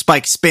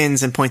 Spike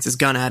spins and points his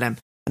gun at him.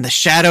 And the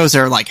shadows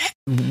are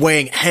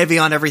weighing heavy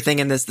on everything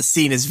in this. The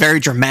scene is very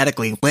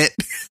dramatically lit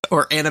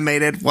or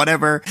animated,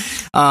 whatever.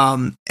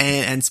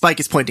 And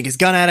Spike is pointing his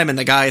gun at him, and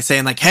the guy is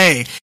saying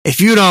hey,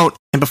 if you don't,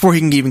 and before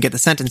he can even get the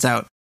sentence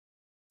out,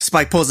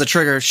 Spike pulls the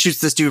trigger, shoots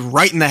this dude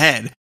right in the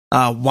head,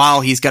 while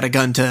he's got a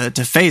gun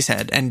to Faye's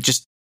head, and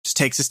just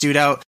takes this dude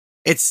out.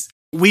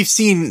 We've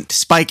seen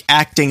Spike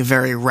acting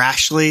very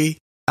rashly,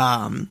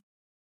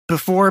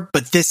 before,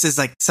 but this is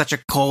such a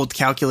cold,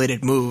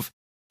 calculated move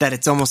that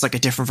it's almost like a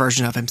different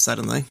version of him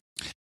suddenly.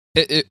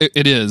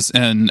 It is,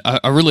 and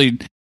I really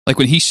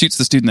when he shoots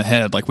this dude in the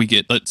head. We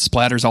get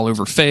splatters all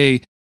over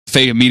Faye.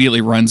 Faye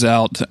immediately runs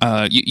out.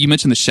 You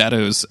mentioned the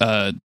shadows.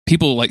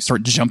 People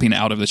start jumping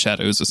out of the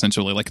shadows.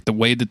 Essentially, the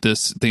way that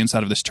the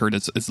inside of this turret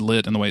is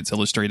lit and the way it's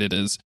illustrated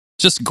is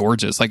just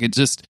gorgeous. Like it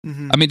just,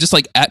 I mean, just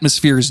like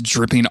atmosphere is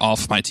dripping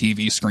off my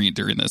TV screen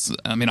during this.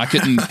 I mean, I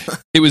couldn't.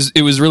 it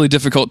was really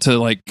difficult to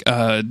like.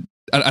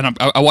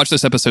 I watched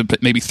this episode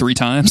maybe 3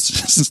 times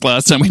since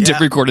last time we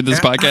recorded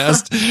this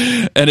podcast,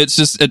 and it's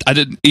just I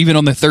didn't even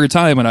on the third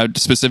time when I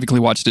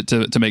specifically watched it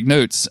to make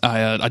notes.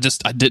 I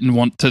didn't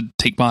want to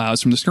take my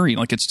eyes from the screen.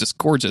 Like it's just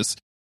gorgeous,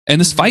 and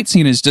this fight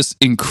scene is just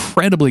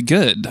incredibly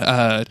good.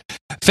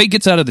 Faye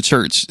gets out of the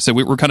church, so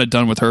we're kind of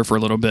done with her for a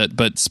little bit,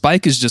 but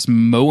Spike is just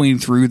mowing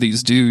through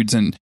these dudes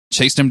and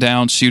chasing them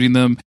down, shooting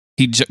them.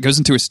 He goes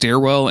into a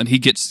stairwell and he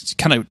gets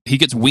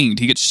winged.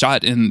 He gets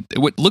shot in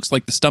what looks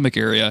like the stomach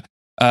area.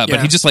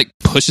 But he just like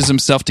pushes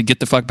himself to get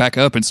the fuck back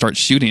up and starts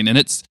shooting. And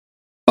it's,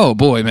 oh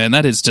boy, man,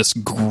 that is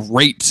just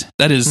great.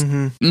 That is,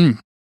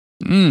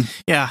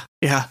 Yeah.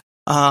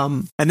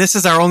 And this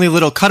is our only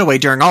little cutaway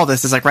during all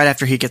this is like right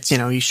after he gets,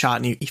 he's shot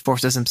and he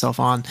forces himself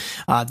on.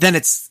 Then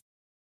it's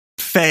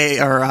Faye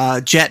or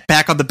Jet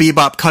back on the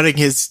Bebop cutting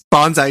his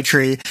bonsai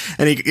tree,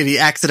 and he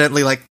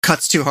accidentally like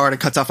cuts too hard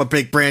and cuts off a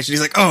big branch, and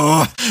he's like,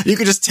 oh, you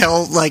can just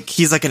tell like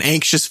he's like an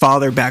anxious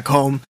father back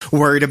home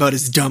worried about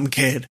his dumb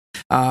kid.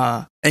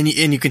 And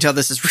you can tell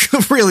this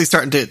is really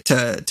starting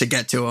to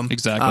get to him.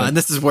 Exactly. And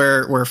this is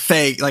where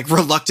Faye like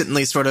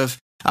reluctantly sort of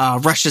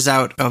rushes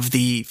out of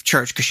the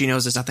church because she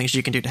knows there's nothing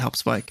she can do to help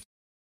Spike.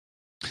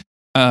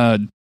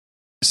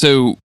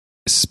 So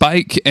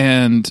Spike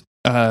and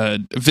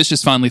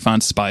Vicious finally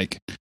finds Spike,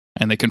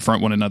 and they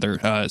confront one another.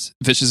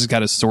 Vicious has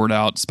got his sword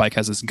out. Spike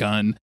has his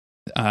gun.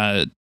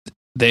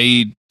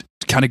 They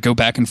kind of go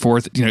back and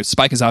forth.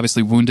 Spike is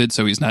obviously wounded,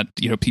 so he's not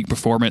peak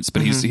performance,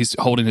 but he's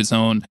holding his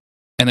own.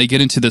 And they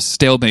get into this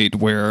stalemate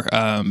where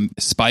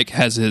Spike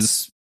has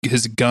his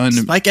gun.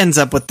 Spike ends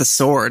up with the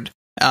sword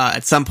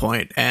at some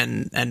point,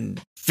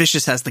 and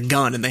Vicious has the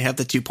gun, and they have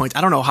the 2 points.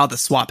 I don't know how the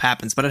swap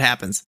happens, but it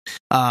happens.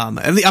 I'm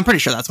pretty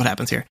sure that's what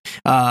happens here.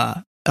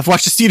 I've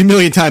watched this scene a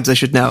million times, I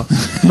should know.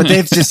 But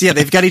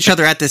they've got each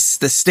other at this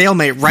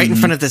stalemate right in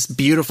front of this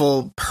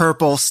beautiful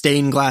purple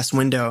stained glass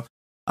window.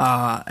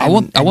 I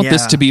want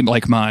this to be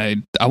like I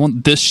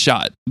want this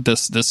shot,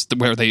 this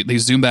where they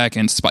zoom back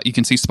and you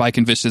can see Spike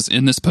and Vicious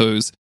in this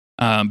pose,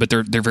 but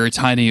they're very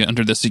tiny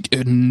under this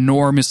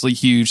enormously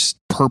huge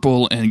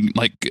purple and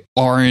like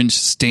orange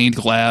stained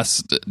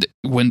glass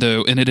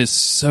window, and it is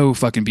so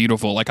fucking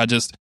beautiful. Like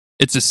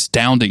it's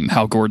astounding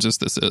how gorgeous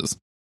this is.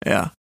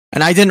 Yeah.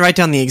 And I didn't write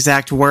down the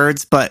exact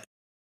words, but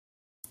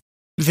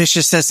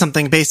Vicious says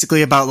something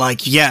basically about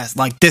like, yes,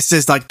 like this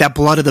is like that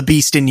blood of the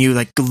beast in you.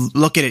 Like,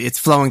 look at it. It's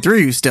flowing through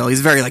you still.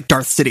 He's very like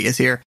Darth Sidious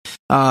here.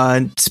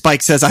 And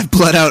Spike says, I've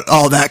bled out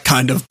all that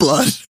kind of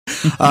blood.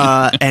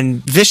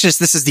 And Vicious,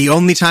 this is the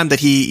only time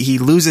that he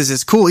loses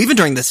his cool, even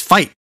during this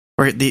fight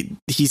where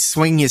he's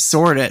swinging his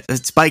sword at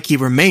Spike. He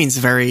remains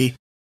very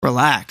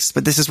relaxed,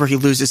 but this is where he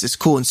loses his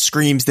cool and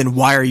screams, then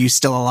why are you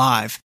still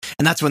alive?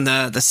 And that's when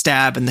the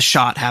stab and the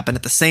shot happen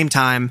at the same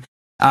time.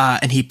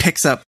 And he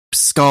picks up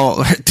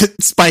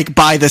Spike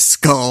by the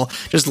skull,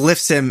 just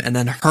lifts him and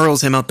then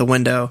hurls him out the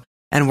window.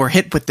 And we're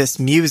hit with this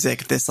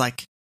music, this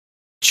like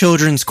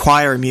children's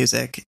choir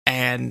music.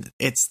 And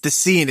the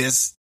scene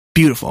is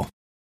beautiful.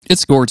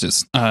 It's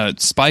gorgeous.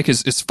 Spike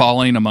is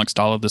falling amongst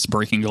all of this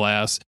breaking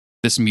glass.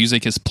 This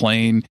music is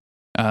playing.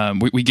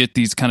 We get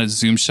these kind of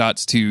zoom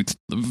shots to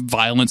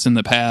violence in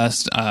the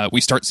past.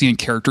 We start seeing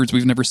characters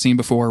we've never seen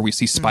before. We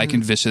see Spike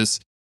and Vicious,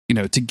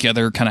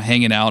 together, kind of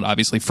hanging out,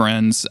 obviously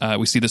friends.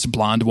 We see this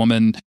blonde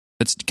woman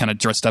that's kind of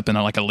dressed up in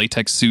a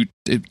latex suit.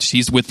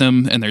 She's with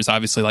them, and there's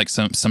obviously like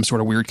some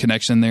sort of weird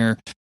connection there.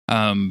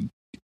 As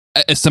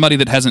somebody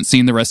that hasn't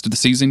seen the rest of the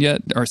season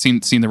yet, or seen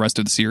the rest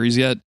of the series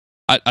yet,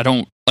 I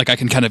don't like. I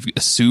can kind of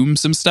assume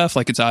some stuff.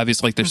 Like it's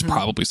obvious, like there's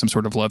probably some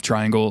sort of love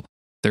triangle.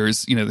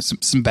 There's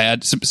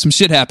some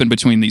shit happened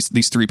between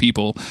these 3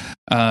 people,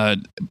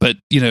 but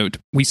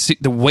we see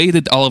the way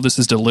that all of this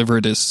is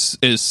delivered is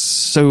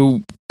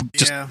so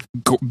just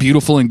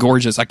beautiful and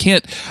gorgeous. I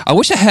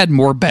wish I had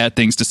more bad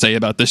things to say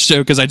about this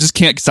show because I just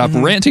can't stop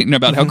ranting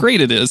about how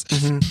great it is.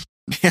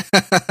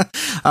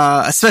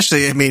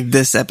 Especially, I mean,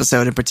 this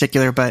episode in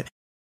particular. But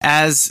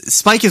as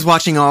Spike is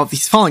watching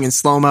he's falling in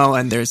slow-mo,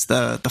 and there's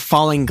the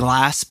falling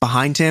glass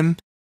behind him.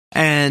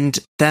 And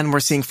then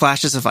we're seeing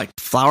flashes of like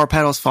flower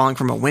petals falling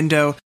from a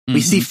window. We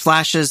see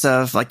flashes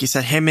of, like you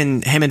said, him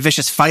and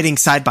Vicious fighting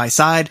side by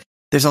side.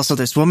 There's also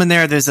this woman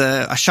there. There's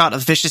a shot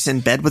of Vicious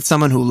in bed with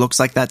someone who looks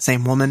like that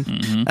same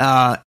woman.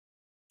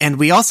 And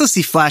we also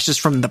see flashes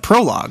from the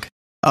prologue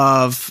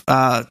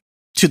to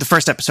the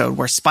first episode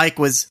where Spike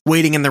was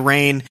waiting in the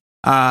rain.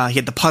 He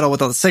had the puddle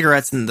with all the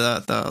cigarettes and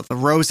the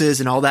roses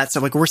and all that. So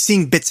like we're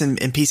seeing bits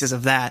and pieces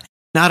of that.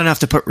 Not enough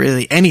to put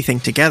really anything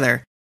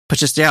together. But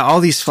just,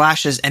 all these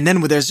flashes, and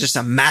then there's just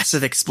a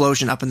massive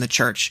explosion up in the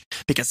church,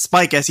 because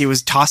Spike, as he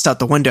was tossed out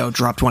the window,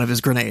 dropped one of his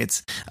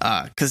grenades.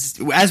 Because,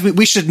 as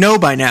we should know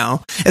by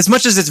now, as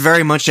much as it's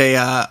very much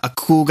a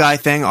cool guy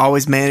thing,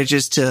 always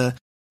manages to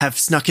have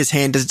snuck his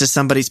hand into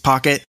somebody's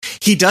pocket,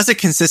 he does it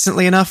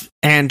consistently enough,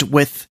 and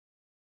with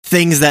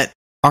things that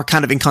are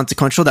kind of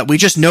inconsequential, that we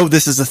just know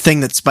this is a thing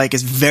that Spike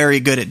is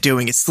very good at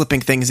doing, is slipping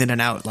things in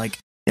and out. Like,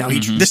 You know,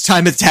 this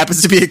time it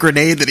happens to be a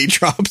grenade that he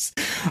drops.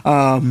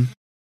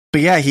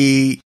 But yeah,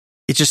 it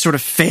just sort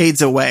of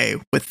fades away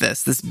with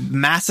this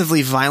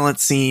massively violent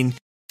scene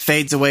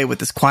fades away with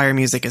this choir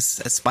music as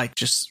Spike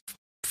just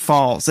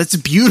falls. It's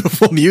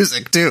beautiful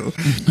music too.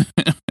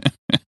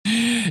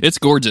 It's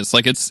gorgeous.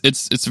 Like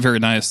it's very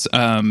nice.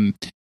 The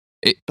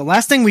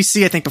last thing we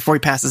see, I think, before he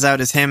passes out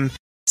is him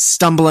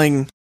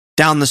stumbling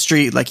down the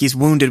street like he's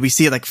wounded. We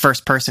see it like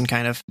first person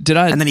kind of.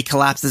 And then he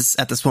collapses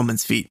at this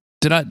woman's feet.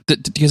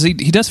 Because he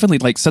definitely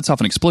like sets off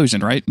an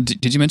explosion, right?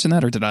 Did you mention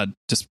that, or did I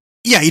just?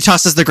 Yeah, he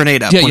tosses the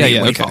grenade up. Yeah.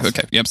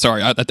 Okay. Yeah, I'm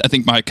sorry. I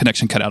think my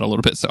connection cut out a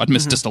little bit, so I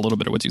missed just a little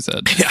bit of what you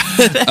said. Yeah,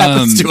 that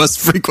happens to us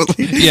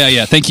frequently.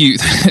 Yeah. Thank you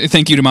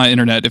to my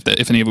internet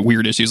if any of the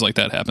weird issues like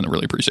that happen. I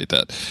really appreciate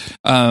that.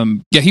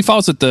 He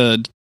falls at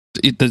the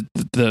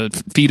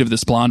feet of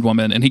this blonde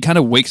woman, and he kind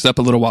of wakes up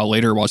a little while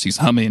later while she's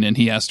humming, and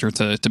he asks her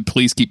to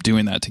please keep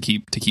doing that, to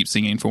keep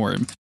singing for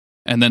him.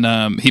 And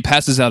then he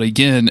passes out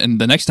again, and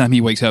the next time he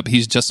wakes up,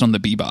 he's just on the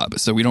bebop,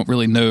 so we don't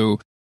really know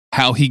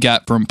how he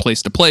got from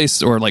place to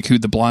place, or like who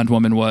the blonde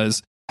woman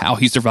was, how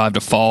he survived a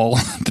fall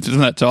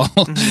that tall.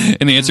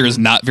 And the answer is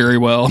not very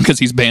well, because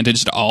he's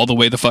bandaged all the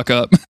way the fuck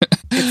up.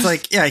 It's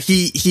like, yeah,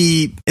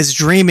 he is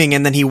dreaming,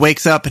 and then he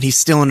wakes up and he's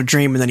still in a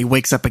dream, and then he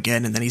wakes up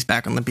again, and then he's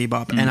back on the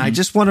bebop. And I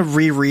just want to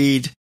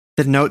reread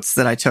the notes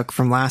that I took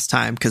from last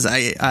time, because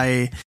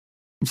I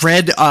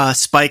read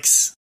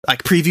Spike's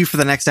like preview for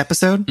the next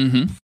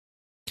episode.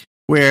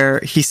 Where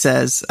he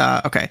says,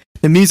 okay,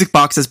 the music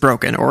box is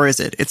broken, or is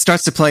it? It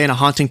starts to play and a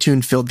haunting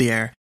tune filled the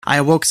air. I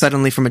awake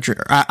suddenly from a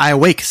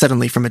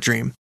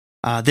dream.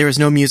 There is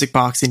no music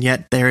box, and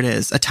yet there it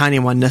is, a tiny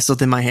one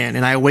nestled in my hand,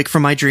 and I awake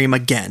from my dream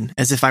again,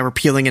 as if I were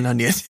peeling an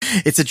onion.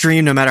 It's a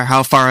dream no matter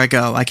how far I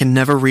go. I can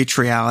never reach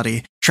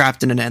reality,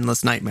 trapped in an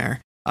endless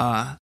nightmare.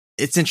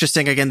 It's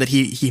interesting, again, that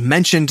he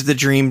mentioned the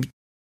dream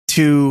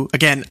to,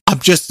 again, I'm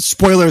just,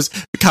 spoilers,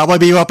 Cowboy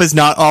Bebop is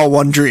not all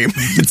one dream.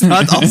 It's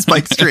not all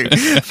Spike's dream.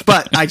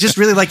 But I just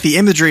really like the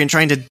imagery and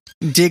trying to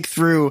dig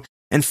through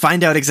and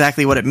find out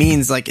exactly what it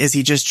means. Like, is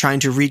he just trying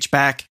to reach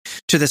back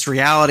to this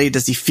reality?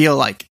 Does he feel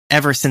like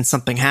ever since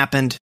something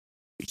happened,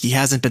 he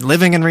hasn't been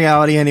living in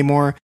reality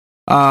anymore?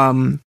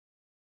 But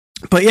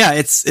yeah,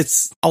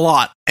 it's a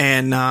lot.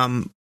 And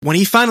when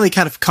he finally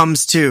kind of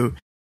comes to,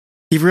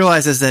 he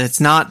realizes that it's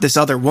not this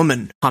other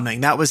woman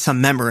humming. That was some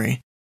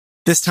memory.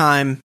 This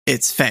time,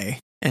 it's Faye,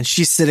 and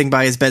she's sitting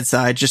by his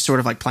bedside, just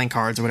sort of like playing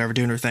cards or whatever,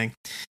 doing her thing.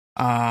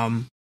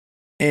 And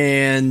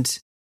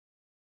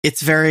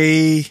it's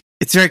very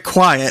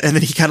quiet, and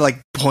then he kind of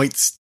like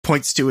points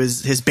to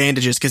his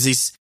bandages, because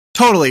he's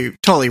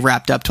totally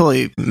wrapped up,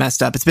 totally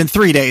messed up. It's been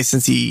 3 days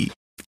since he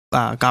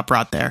got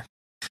brought there.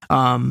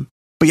 But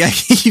yeah,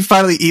 he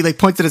finally like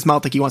points at his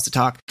mouth like he wants to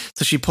talk,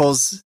 so she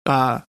pulls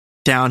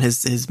down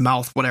his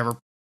mouth, whatever,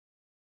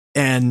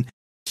 and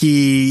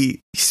he's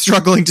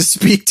struggling to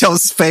speak,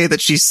 tells Faye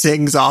that she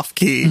sings off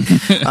key.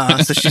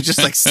 So she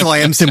just like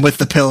slams him with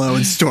the pillow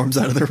and storms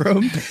out of the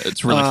room.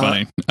 It's really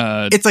funny.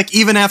 It's like,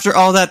 even after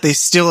all that, they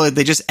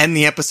just end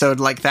the episode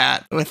like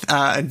that, with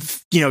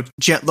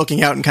Jet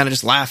looking out and kind of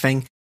just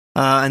laughing,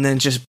 and then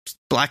just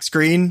black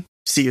screen.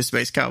 See you,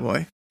 Space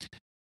Cowboy.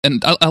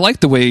 And I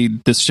like the way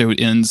this show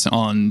ends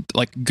on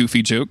like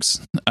goofy jokes.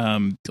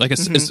 Like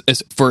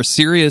as for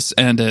serious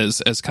and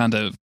as kind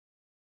of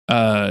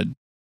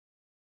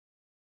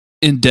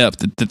in depth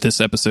that this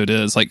episode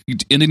is, like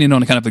ending it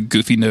on a kind of a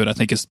goofy note, I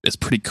think is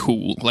pretty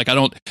cool. Like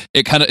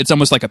it's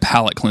almost like a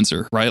palate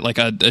cleanser, right? Like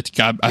I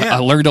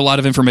learned a lot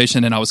of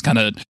information, and I was kind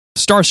of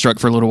starstruck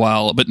for a little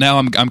while, but now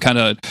I'm kind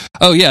of,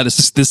 oh yeah, this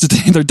is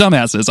they're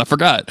dumbasses. I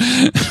forgot.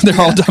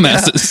 They're all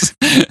dumbasses.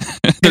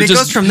 And it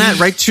goes from that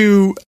right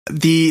to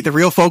the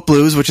Real Folk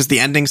Blues, which is the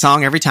ending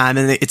song every time,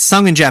 and it's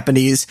sung in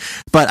Japanese,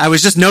 but I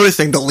was just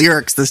noticing the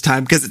lyrics this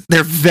time, because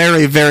they're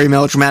very, very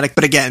melodramatic,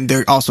 but again,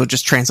 they're also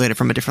just translated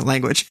from a different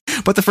language.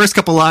 But the first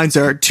couple lines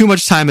are, too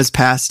much time has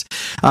passed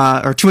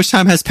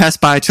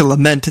by to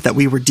lament that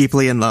we were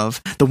deeply in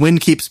love. The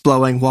wind keeps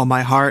blowing while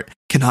my heart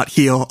cannot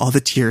heal all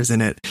the tears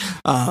in it.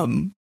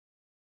 And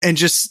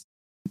just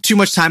too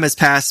much time has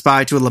passed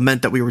by to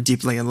lament that we were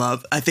deeply in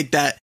love. I think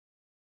that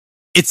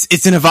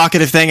it's an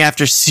evocative thing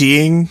after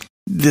seeing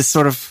this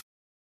sort of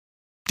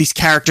these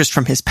characters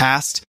from his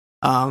past.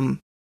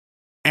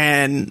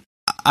 And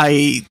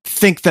I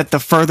think that the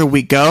further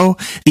we go,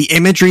 the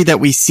imagery that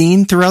we've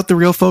seen throughout the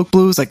Real Folk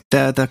Blues, like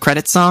the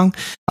credit song,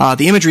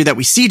 the imagery that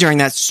we see during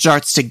that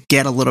starts to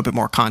get a little bit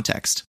more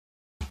context.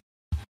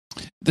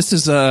 This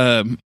is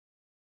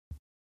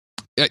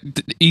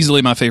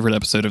easily my favorite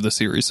episode of the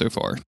series so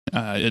far.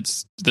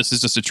 This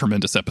is just a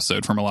tremendous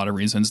episode from a lot of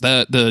reasons.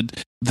 That the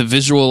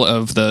visual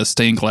of the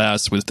stained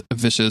glass with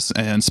Vicious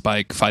and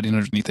Spike fighting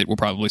underneath it will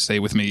probably stay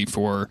with me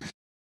for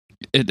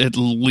at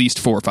least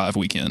 4 or 5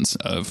 weekends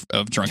of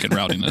drunken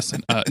rowdiness.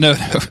 No,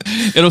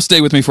 it'll stay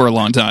with me for a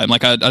long time.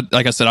 Like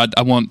I said,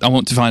 I want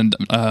to find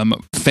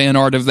fan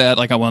art of that.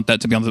 Like I want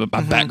that to be on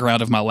my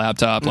background of my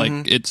laptop.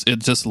 Like it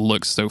just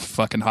looks so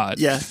fucking hot.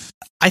 Yeah,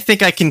 I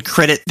think I can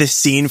credit this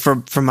scene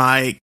for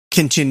my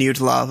continued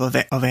love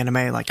of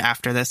anime like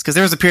after this, because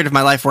there was a period of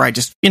my life where I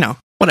just,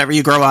 whatever,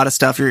 you grow out of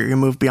stuff, you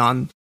move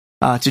beyond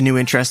to new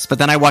interests. But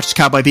then I watched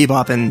Cowboy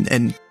Bebop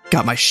and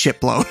got my shit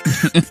blown.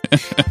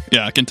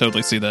 Yeah, I can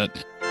totally see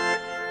that.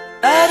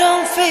 I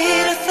don't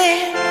feel a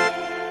thing,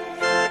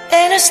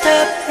 and I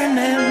stop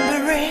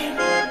remembering.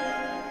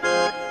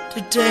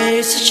 The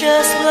days are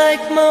just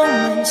like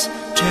moments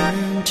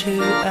turn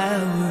to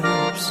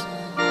hours.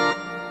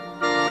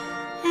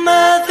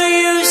 Mother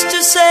used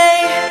to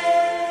say,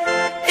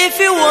 if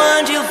you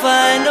want, you'll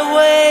find a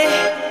way.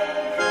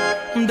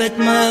 But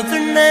mother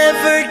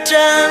never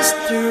danced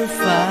through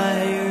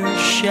fire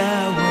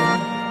shower.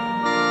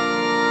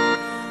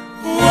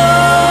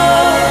 Whoa,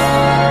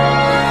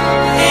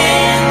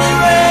 in the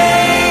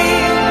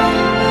rain,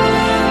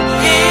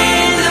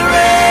 in the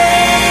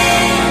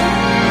rain,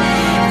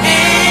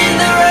 in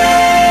the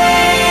rain.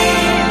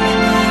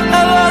 I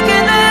walk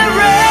in the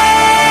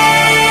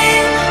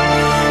rain,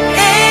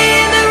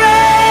 in the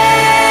rain.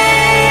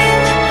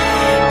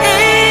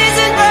 Is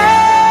it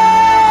right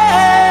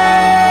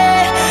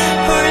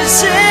or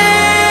is it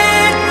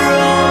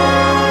wrong?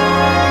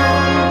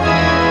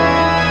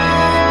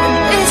 And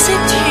is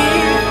it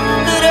here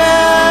that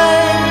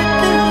I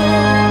belong?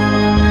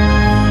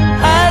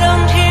 I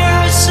don't hear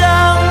a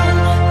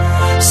sound,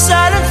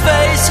 silent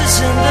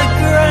faces in the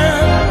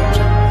ground,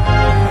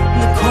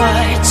 the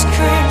quiet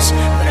screams,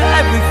 but I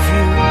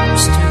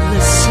refuse to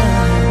listen.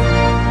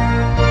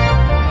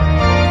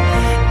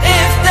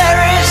 If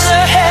there is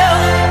a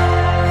hell,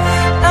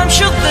 I'm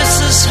sure this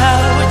is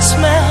how it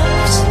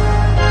smells.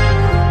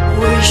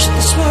 Wish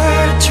this were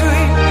a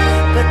dream,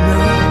 but no,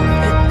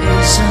 it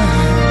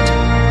isn't.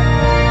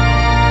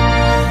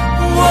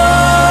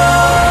 Whoa,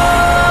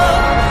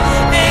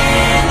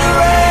 in the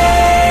rain,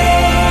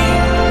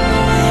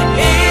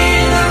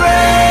 in the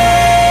rain,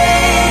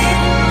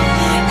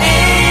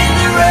 in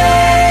the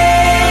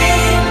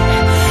rain.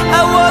 I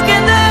walk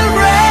in the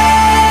rain,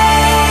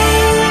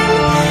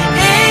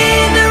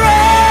 in the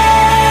rain.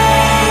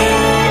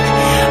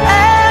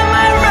 Am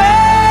I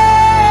right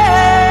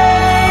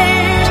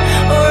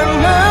or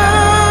am I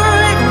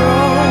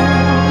wrong?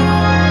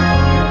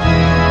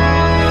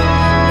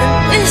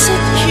 And is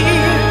it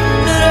here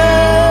that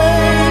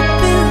I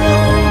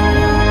belong?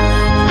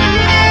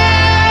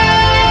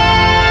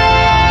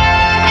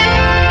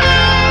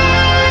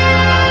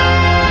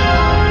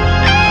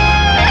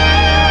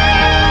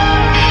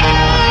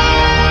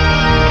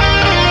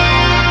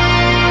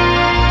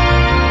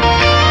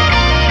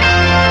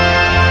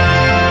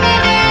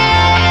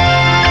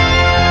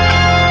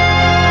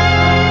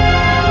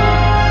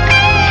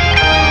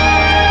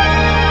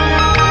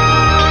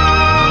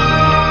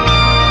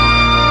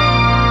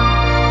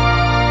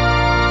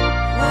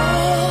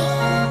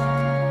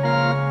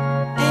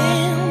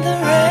 In the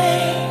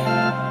rain,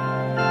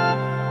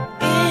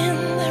 in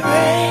the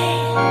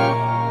rain,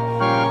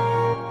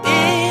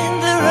 in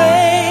the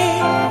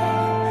rain.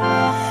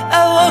 I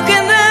walk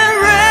in the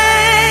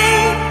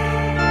rain,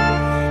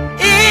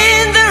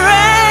 in the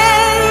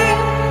rain.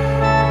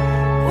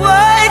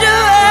 Why do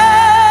I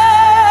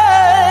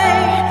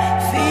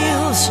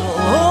feel so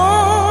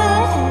alone?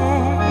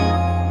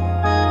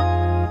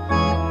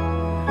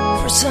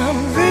 For some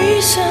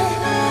reason,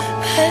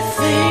 I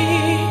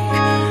think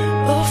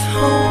of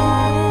home.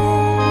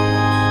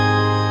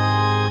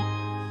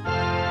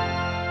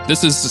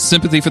 This is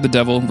Sympathy for the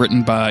Devil,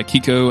 written by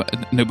Kiko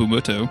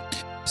Nobumoto.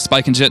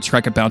 Spike and Jet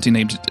track a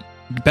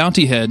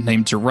bounty head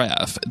named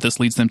Giraffe. This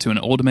leads them to an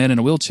old man in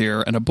a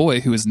wheelchair and a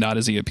boy who is not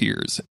as he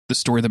appears. The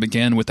story that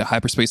began with a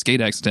hyperspace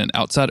gate accident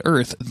outside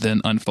Earth then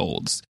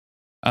unfolds.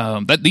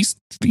 That these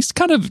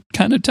kind of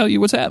tell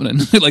you what's happening.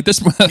 Like this,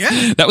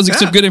 that was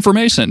some good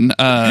information.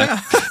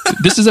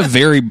 This is a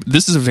very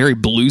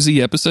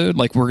bluesy episode.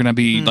 Like we're gonna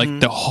be like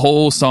the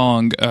whole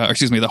song,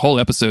 the whole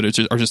episode is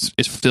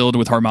just filled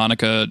with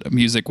harmonica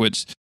music,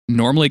 which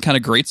normally kind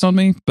of grates on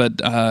me,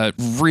 but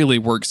really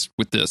works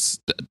with this.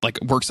 Like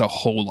works a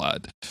whole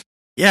lot.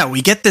 Yeah,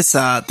 we get this.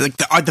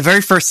 The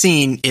very first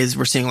scene is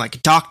we're seeing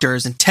like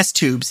doctors and test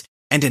tubes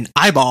and an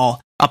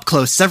eyeball up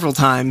close several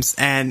times,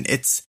 and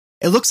it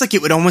looks like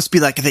it would almost be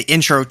like the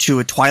intro to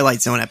a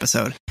Twilight Zone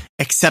episode,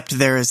 except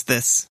there is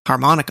this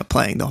harmonica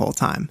playing the whole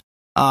time.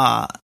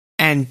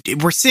 And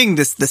we're seeing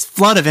this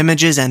flood of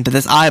images and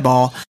this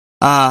eyeball.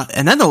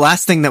 And then the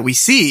last thing that we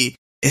see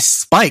is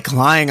Spike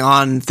lying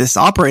on this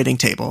operating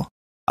table.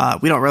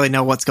 We don't really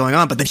know what's going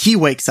on, but then he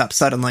wakes up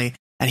suddenly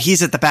and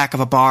he's at the back of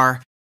a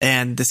bar.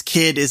 And this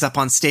kid is up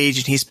on stage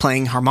and he's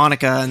playing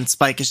harmonica, and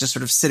Spike is just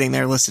sort of sitting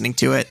there listening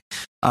to it.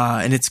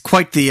 And it's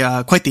quite the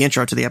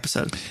intro to the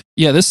episode.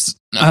 Yeah, this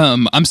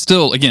I'm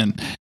still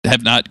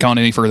have not gone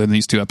any further than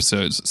these two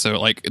episodes. So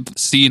like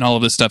seeing all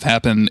of this stuff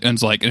happen and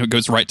it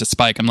goes right to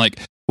Spike. I'm like,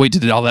 wait,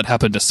 did all that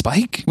happen to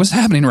Spike? What's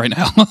happening right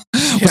now?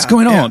 What's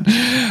going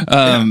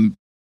on?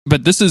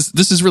 But this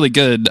is really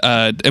good,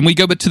 and we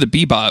go back to the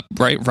bebop,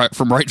 right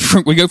from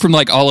we go from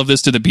like all of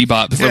this to the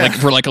bebop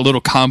for like a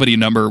little comedy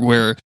number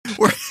where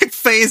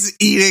Faye's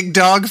eating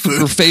dog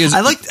food. Faye is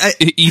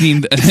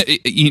eating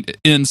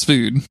Ian's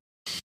food.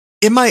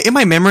 in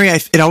my memory,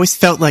 it always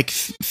felt like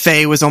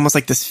Faye was almost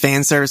like this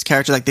fan service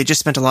character. Like they just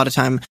spent a lot of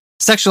time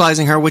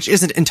sexualizing her, which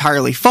isn't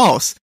entirely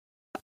false.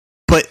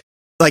 But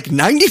like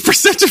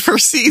 90% of her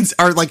scenes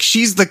are like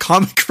she's the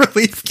comic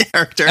relief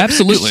character.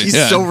 Absolutely,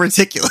 she's so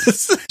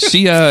ridiculous.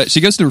 She goes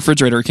to the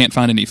refrigerator, can't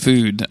find any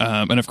food,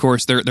 and of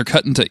course they're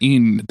cutting to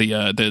Ian,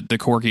 the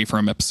corgi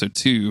from episode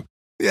 2.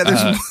 Yeah,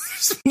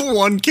 there's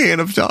one can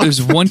of dog.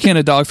 There's one can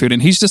of dog food,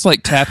 and he's just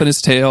like tapping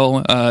his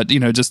tail,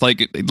 just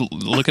like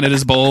looking at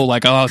his bowl,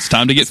 like, oh, it's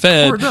time to get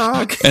fed. Poor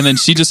dog. And then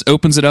she just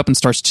opens it up and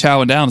starts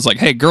chowing down. It's like,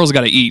 hey, girls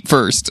got to eat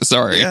first.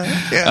 Sorry,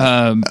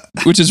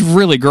 which is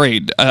really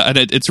great. And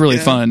it's really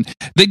fun.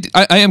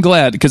 I am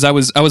glad because I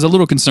was a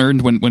little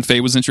concerned when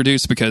Faye was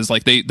introduced because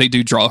like they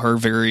do draw her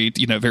very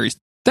very.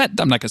 That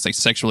I'm not gonna say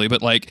sexually,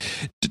 but like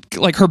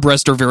her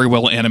breasts are very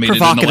well animated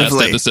in the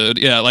last episode.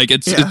 Yeah, like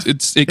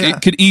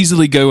it could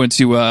easily go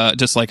into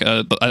just like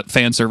a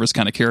fan service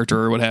kind of character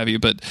or what have you.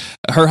 But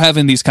her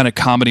having these kind of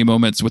comedy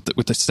moments with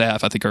the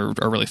staff, I think are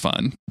really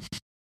fun.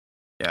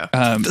 Yeah,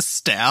 the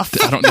staff.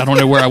 I don't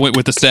know where I went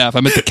with the staff.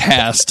 I meant the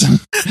cast.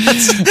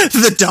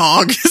 The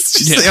dog. This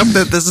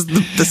is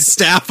the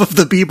staff of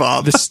the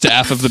Bebop. The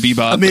staff of the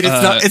Bebop. I mean,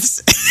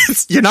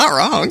 it's you're not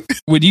wrong.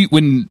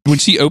 When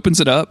she opens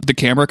it up, the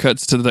camera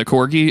cuts to the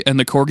corgi, and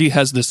the corgi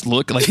has this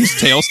look like his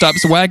tail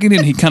stops wagging,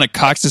 and he kind of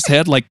cocks his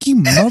head like, "You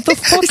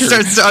motherfucker!" He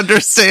starts to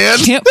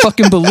understand. Can't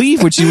fucking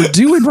believe what you were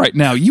doing right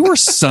now. You are a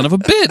son of a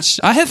bitch.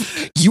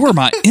 You are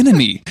my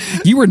enemy.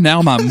 You are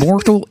now my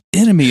mortal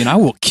enemy, and I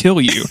will kill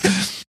you.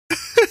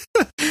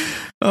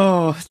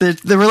 Oh,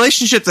 the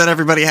relationship that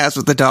everybody has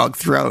with the dog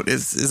throughout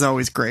is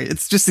always great.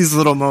 It's just these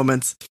little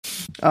moments.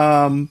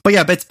 But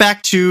it's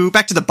back to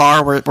the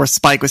bar where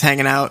Spike was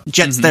hanging out.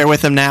 Jet's there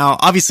with him now.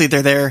 Obviously,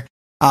 they're there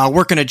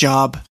working a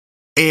job,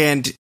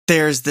 and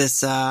there's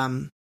this.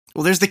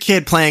 There's the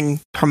kid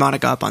playing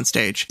harmonica up on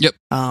stage. Yep.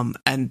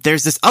 And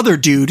there's this other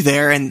dude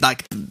there, and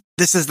like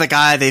this is the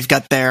guy they've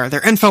got their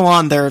info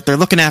on. They're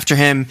looking after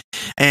him,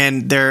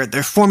 and they're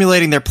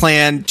formulating their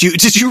plan.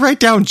 Did you write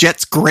down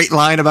Jet's great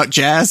line about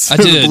jazz? I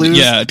did,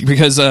 yeah,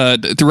 because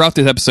throughout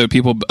this episode,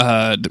 people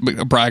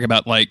brag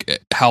about like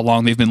how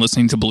long they've been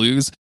listening to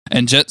blues,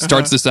 and Jet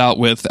starts this out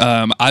with,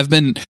 "I've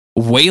been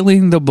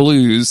wailing the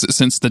blues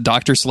since the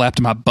doctor slapped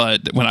my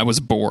butt when I was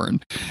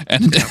born."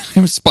 And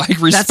Spike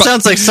that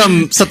sounds like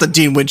something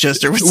Dean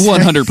Winchester would say.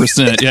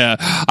 100%, yeah.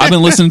 I've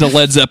been listening to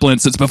Led Zeppelin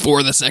since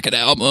before the second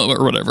album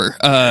or whatever.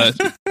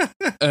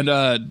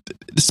 And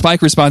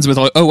Spike responds with,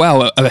 "Oh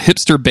wow, a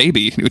hipster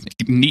baby,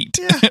 neat,"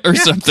 or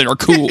something, or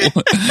cool.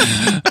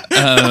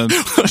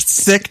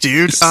 Sick,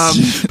 dude.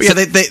 But yeah,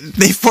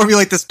 they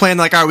formulate this plan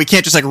like, all right, we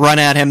can't just like run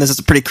at him. This is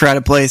a pretty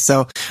crowded place.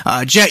 So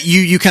Jet,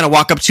 you kind of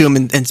walk up to him,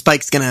 and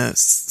Spike's gonna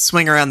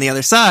swing around the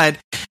other side,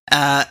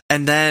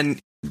 and then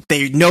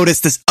they notice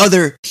this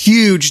other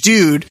huge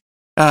dude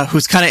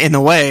who's kind of in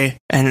the way,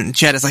 and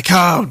Jet is like,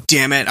 "Oh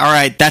damn it, all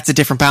right, that's a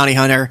different bounty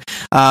hunter,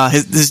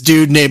 this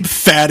dude named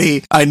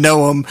Fatty, I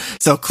know him,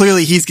 so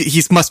clearly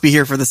he must be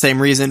here for the same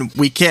reason.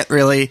 We can't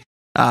really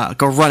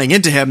go running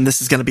into him.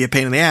 This is going to be a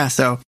pain in the ass."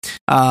 So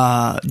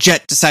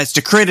Jet decides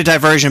to create a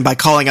diversion by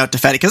calling out to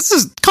Fatty, because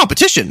this is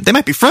competition. They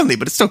might be friendly,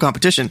 but it's still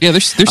competition. Yeah,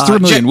 there's 3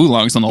 million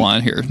Woolongs on the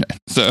line here.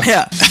 So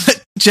yeah,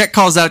 Jet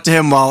calls out to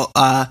him while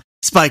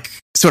Spike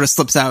sort of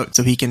slips out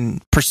so he can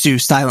pursue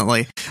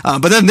silently.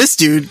 But then this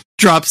dude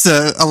drops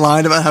a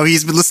line about how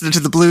he's been listening to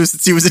the blues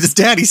since he was in his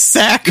daddy's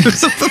sack or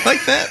something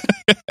like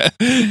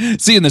that.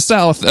 See, in the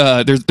South,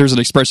 there's an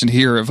expression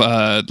here of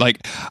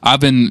like,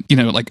 I've been,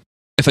 like,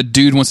 if a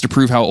dude wants to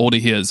prove how old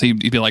he is,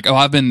 he'd be like, "Oh,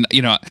 I've been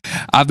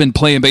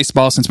playing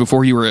baseball since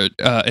before you were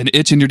an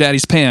itch in your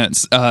daddy's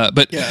pants."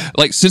 But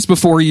like, since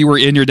before you were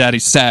in your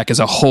daddy's sack is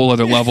a whole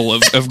other level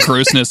of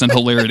grossness and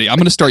hilarity. I'm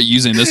going to start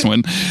using this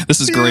one. This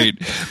is great.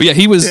 But yeah,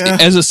 he was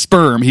as a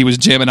sperm. He was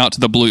jamming out to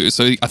the blues.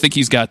 So I think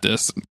he's got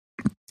this.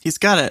 He's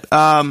got it.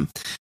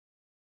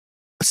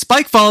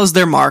 Spike follows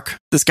their mark.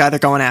 This guy they're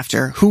going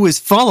after, who is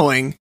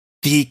following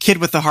the kid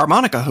with the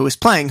harmonica who was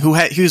playing,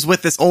 he was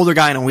with this older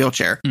guy in a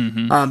wheelchair.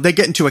 They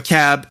get into a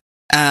cab,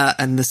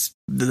 and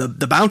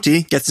the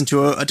bounty gets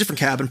into a different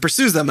cab and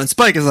pursues them, and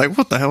Spike is like,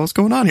 "What the hell is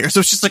going on here?"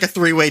 So it's just like a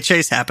 3-way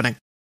chase happening.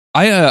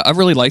 I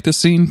really like this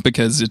scene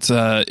because it's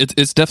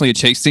definitely a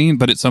chase scene,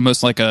 but it's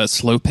almost like a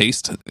slow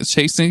paced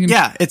chase scene.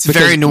 Yeah, it's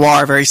very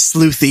noir, very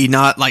sleuthy,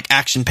 not like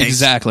action paced.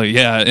 Exactly.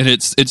 Yeah, and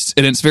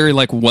it's very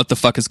like, what the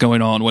fuck is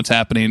going on? What's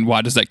happening?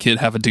 Why does that kid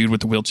have a dude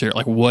with a wheelchair?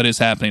 Like, what is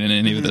happening in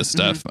any of this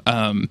stuff?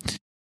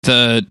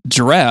 The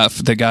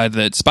giraffe, the guy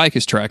that Spike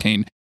is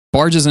tracking,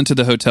 barges into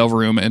the hotel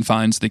room and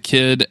finds the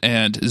kid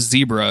and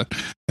Zebra,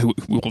 who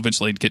we'll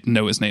eventually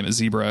know his name is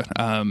Zebra,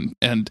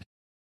 and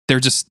they're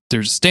just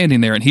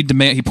standing there, and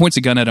he points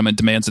a gun at him and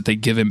demands that they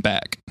give him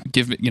back.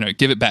 Give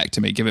it back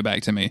to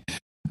me.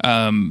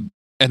 And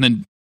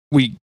then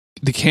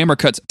the camera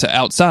cuts to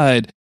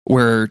outside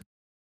where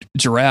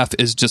Giraffe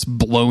is just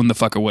blown the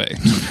fuck away.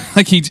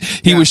 Like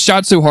he was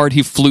shot so hard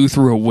he flew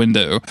through a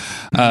window.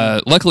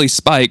 Luckily,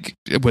 Spike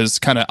was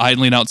kind of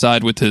idling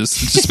outside with his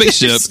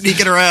spaceship,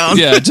 sneaking around.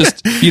 Yeah,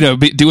 just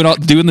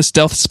doing the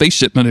stealth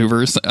spaceship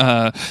maneuvers.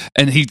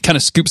 And he kind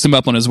of scoops him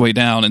up on his way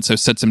down, and so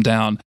sets him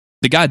down.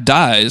 The guy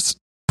dies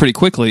pretty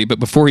quickly, but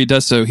before he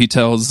does so, he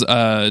tells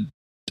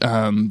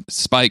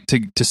Spike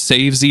to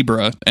save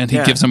Zebra, and he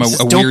gives him a weird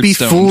stone. Don't be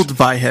fooled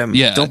by him.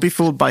 Yeah. Don't be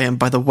fooled by him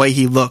by the way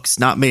he looks,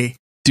 not me.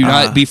 Do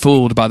not be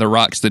fooled by the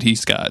rocks that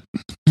he's got.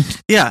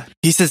 Yeah,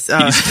 he says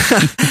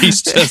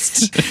he's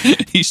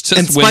just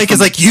and Spike is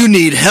like, you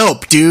need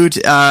help,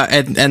 dude.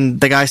 And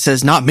the guy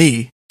says, not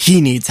me.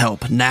 He needs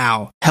help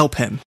now. Help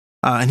him.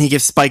 And he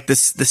gives Spike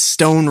this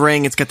stone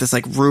ring. It's got this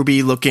like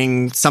ruby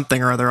looking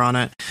something or other on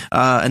it.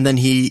 And then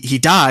he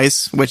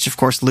dies, which of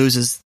course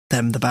loses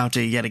them the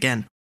bounty yet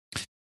again.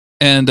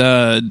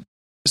 And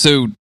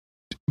so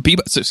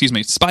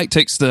Spike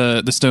takes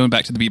the stone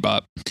back to the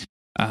Bebop.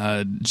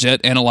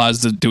 Jet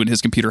analyzes doing his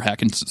computer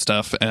hacking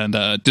stuff, and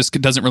just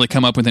doesn't really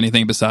come up with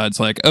anything besides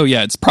like, oh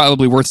yeah, it's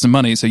probably worth some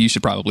money, so you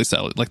should probably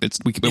sell it. Like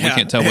we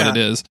can't tell what it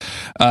is.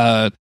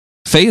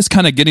 Faye is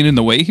kind of getting in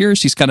the way here.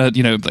 She's kind of,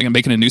 like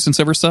making a nuisance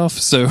of herself.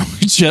 So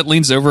Jet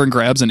leans over and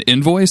grabs an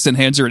invoice and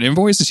hands her an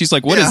invoice. And she's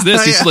like, what is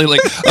this? She's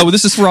like, oh,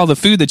 this is for all the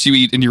food that you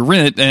eat and your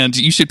rent. And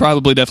you should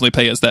probably definitely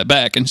pay us that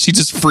back. And she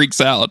just freaks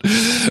out,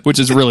 which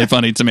is really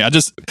funny to me. I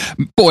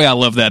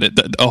love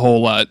that a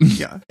whole lot.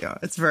 Yeah.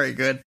 It's very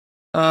good.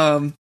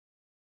 They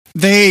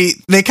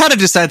kind of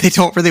decide they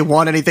don't really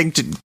want anything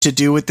to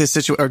do with this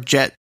situation, or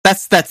Jet.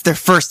 That's their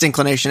first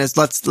inclination is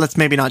let's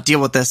maybe not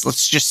deal with this.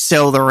 Let's just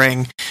sell the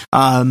ring.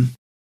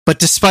 But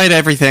despite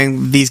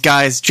everything, these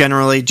guys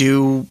generally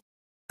do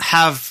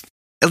have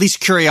at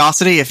least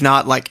curiosity, if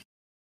not like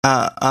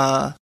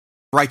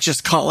righteous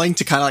calling,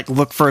 to kind of like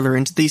look further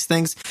into these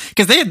things,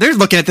 because they're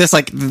looking at this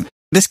like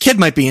this kid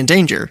might be in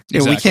danger.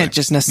 Exactly. We can't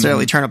just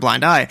necessarily turn a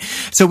blind eye.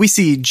 So we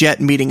see Jet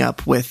meeting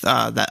up with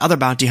that other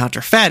bounty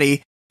hunter,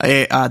 Fatty.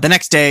 The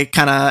next day,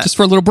 kind of just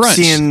for a little brunch,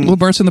 little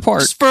brunch in the park.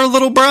 Just for a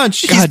little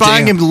brunch. He's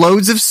buying him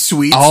loads of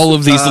sweets. All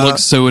of these look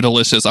so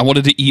delicious. I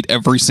wanted to eat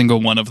every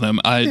single one of them.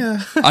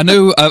 I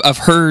know I've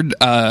heard,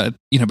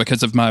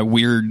 because of my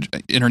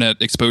weird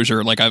internet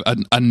exposure, like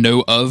I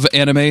know of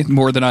anime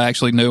more than I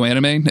actually know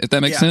anime, if that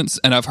makes sense.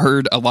 And I've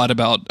heard a lot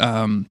about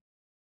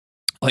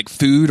like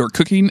food or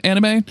cooking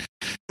anime,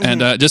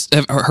 and just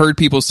have heard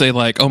people say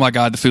like, oh my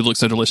god, the food looks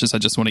so delicious, I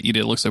just want to eat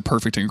it. It looks so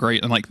perfect and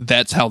great. And like,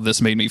 that's how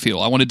this made me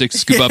feel. I wanted to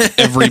scoop up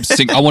I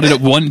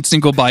wanted one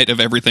single bite of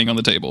everything on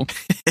the table.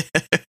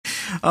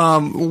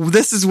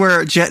 This is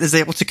where Jet is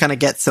able to kind of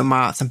get some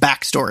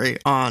backstory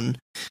on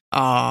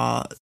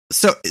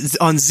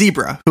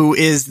Zebra, who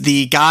is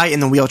the guy in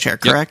the wheelchair,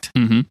 correct?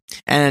 Yep. Mm-hmm.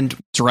 And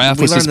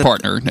Giraffe was his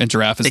partner, and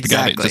Giraffe is the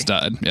guy that just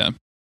died. Yeah.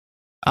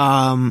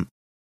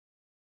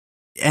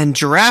 And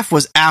Giraffe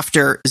was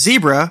after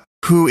Zebra,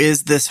 who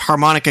is this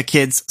harmonica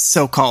kid's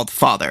so-called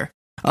father.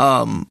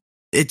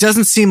 It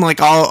doesn't seem like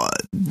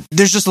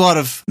there's just a lot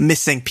of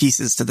missing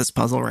pieces to this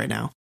puzzle right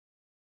now.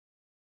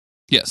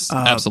 Yes,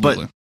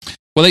 absolutely.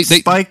 Well,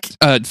 Spike,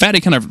 Fatty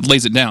kind of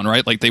lays it down,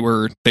 right? Like they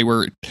were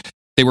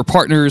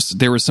partners.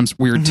 There was some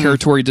weird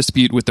territory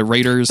dispute with the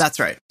Raiders. That's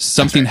right.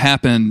 Something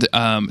happened.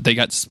 They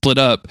got split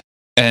up,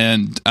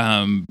 and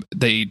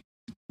they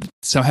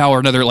somehow or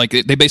another, like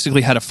they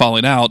basically had a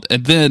falling out.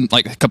 And then,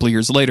 like a couple of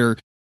years later,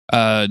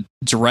 Zebra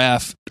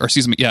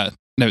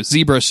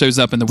shows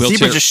up in the wheelchair.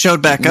 Zebra just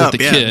showed back up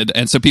with the kid,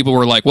 and so people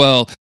were like,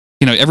 "Well,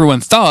 everyone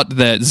thought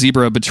that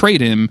Zebra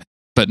betrayed him,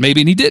 but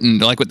maybe he didn't."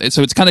 Like,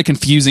 so it's kind of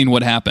confusing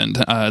what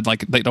happened.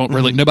 Like they don't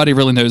really, nobody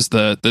really knows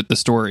the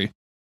story.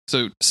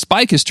 So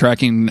Spike is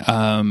tracking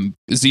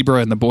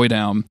Zebra and the boy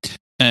down,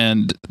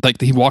 and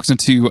like he walks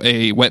into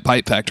a wet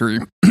pipe factory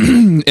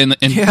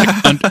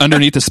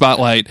underneath the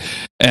spotlight,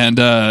 and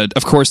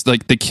of course,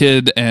 like the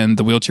kid and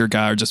the wheelchair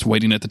guy are just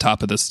waiting at the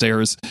top of the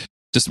stairs,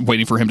 just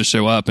waiting for him to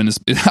show up. And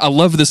I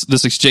love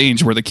this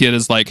exchange where the kid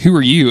is like, "Who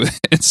are you?"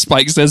 And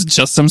Spike says,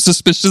 "Just some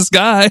suspicious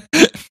guy."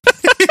 It's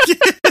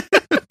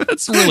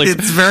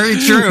very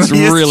true. It's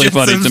really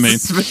funny to me.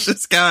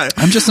 Suspicious guy.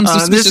 I'm just some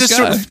suspicious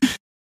guy.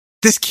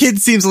 This kid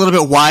seems a little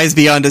bit wise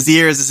beyond his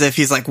years, as if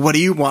he's like, "What do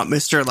you want,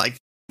 mister? Like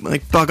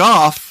bug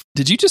off."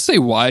 Did you just say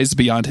wise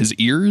beyond his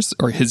ears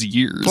or his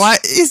years? Why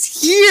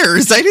his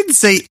years? I didn't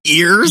say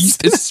ears.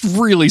 It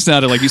really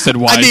sounded like you said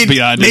wise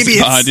beyond his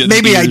ears.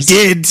 Maybe I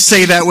did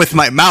say that with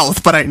my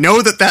mouth, but I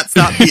know that that's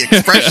not the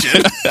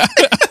expression.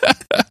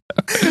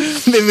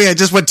 Maybe I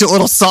just went a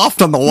little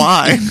soft on the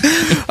Y.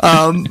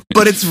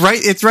 But it's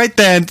right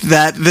then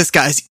that this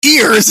guy's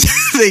ears,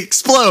 they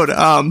explode.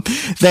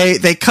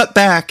 They cut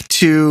back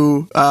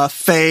to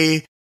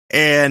Faye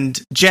and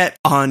Jet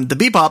on the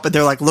Bebop, and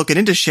they're like looking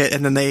into shit,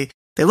 and then they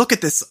look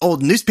at this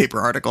old newspaper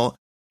article,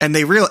 and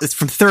they realize it's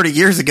from 30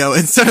 years ago,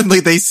 and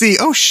suddenly they see,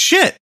 oh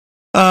shit,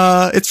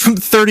 it's from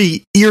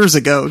 30 years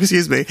ago,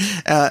 excuse me,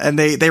 and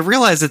they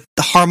realize that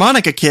the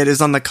harmonica kid is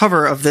on the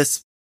cover of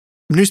this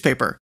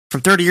newspaper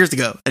from 30 years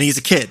ago, and he's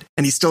a kid,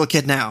 and he's still a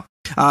kid now.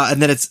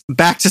 And then it's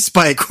back to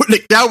Spike.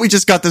 Now we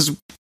just got this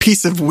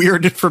piece of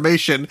weird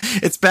information.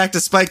 It's back to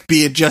Spike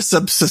being just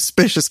some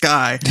suspicious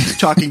guy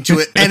talking to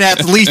it, and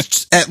at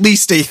least a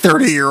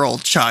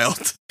 30-year-old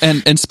child.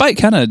 And Spike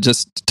kind of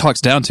just talks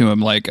down to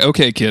him like,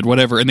 okay, kid,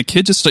 whatever. And the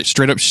kid just like,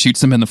 straight up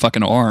shoots him in the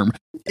fucking arm.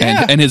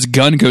 And his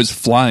gun goes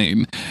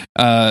flying.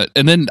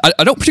 And then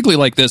I don't particularly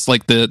like this.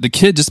 Like the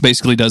kid just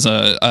basically does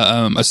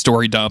a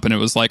story dump, and it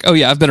was like, oh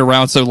yeah, I've been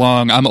around so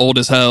long. I'm old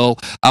as hell.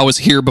 I was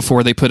here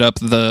before they put up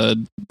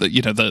the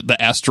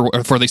asteroid,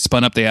 before they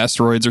spun up the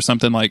asteroids or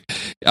something. Like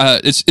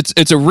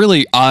it's a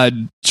really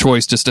odd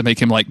choice just to make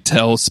him like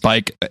tell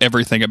Spike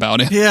everything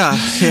about it.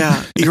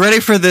 Yeah. You ready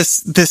for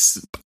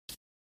this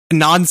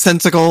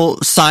nonsensical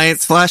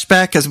science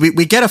flashback? Because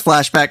we get a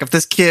flashback of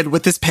this kid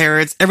with his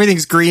parents.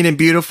 Everything's green and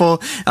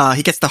beautiful.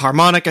 He gets the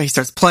harmonica. He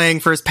starts playing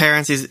for his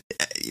parents.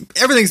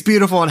 Everything's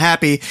beautiful and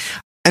happy.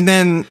 And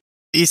then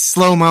these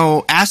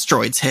slow-mo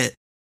asteroids hit.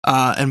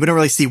 And we don't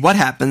really see what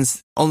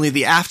happens, only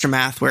the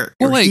aftermath where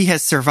he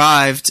has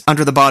survived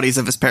under the bodies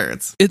of his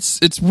parents.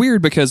 It's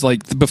weird because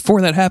like before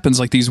that happens,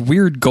 like these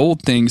weird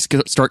gold things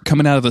start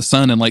coming out of the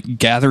sun and like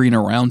gathering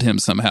around him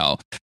somehow.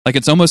 Like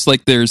it's almost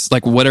like there's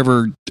like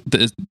whatever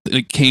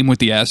it came with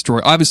the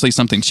asteroid. Obviously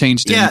something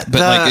changed it, but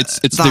like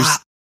there's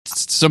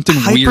something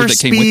weird that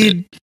came with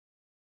it.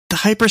 The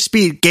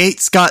hyperspeed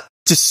gates got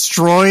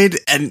destroyed,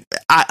 and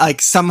I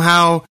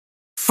somehow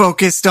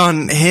focused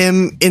on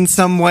him in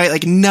some way.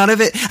 Like none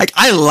of it, like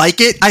I like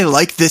it. I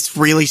like this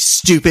really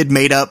stupid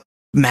made up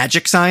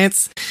magic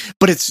science,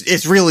 but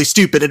it's really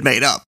stupid and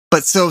made up.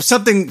 But so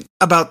something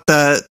about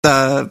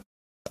the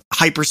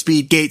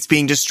hyperspeed gates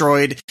being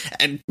destroyed,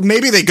 and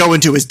maybe they go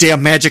into his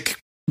damn magic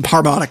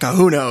harmonica,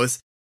 who knows?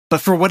 But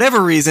for whatever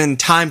reason,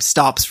 time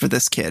stops for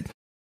this kid.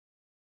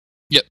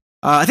 Yep.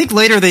 I think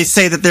later they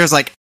say that there's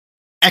like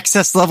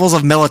excess levels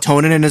of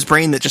melatonin in his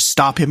brain that just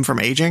stop him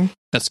from aging.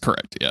 That's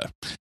correct. Yeah.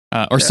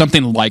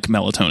 Something like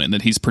melatonin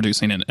that he's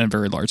producing in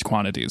very large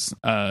quantities.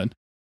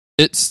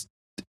 This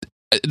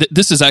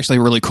is actually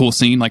a really cool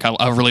scene. Like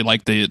I really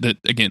like I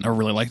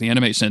really like the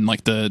animation,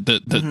 like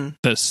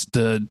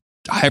the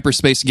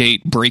hyperspace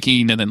gate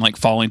breaking and then like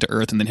falling to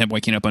Earth, and then him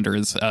waking up under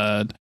his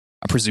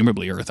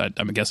presumably Earth.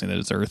 I'm guessing that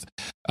it's Earth.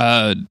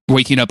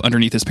 Waking up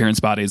underneath his parents'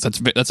 bodies.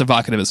 That's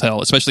evocative as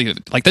hell. Especially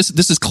like this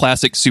is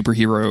classic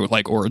superhero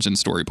like origin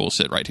story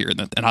bullshit right here,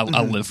 and I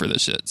live for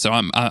this shit. So I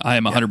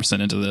am 100%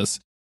 into this.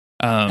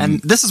 And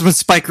this is when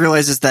Spike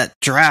realizes that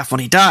Giraffe, when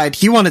he died,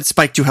 he wanted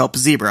Spike to help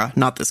Zebra,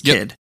 not this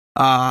kid.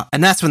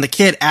 And that's when the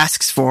kid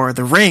asks for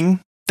the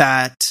ring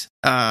that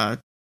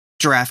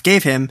Giraffe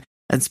gave him,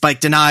 and Spike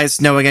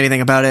denies knowing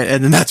anything about it.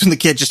 And then that's when the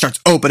kid just starts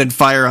opening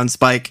fire on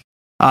Spike.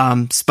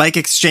 Spike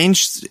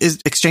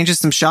exchanges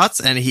some shots,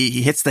 and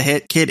he hits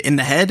the kid in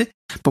the head.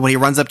 But when he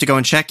runs up to go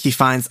and check, he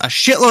finds a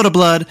shitload of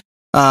blood.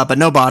 But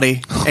no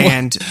body,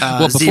 and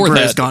Zebra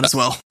is gone as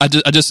well. I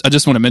just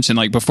want to mention,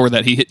 like before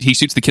that, he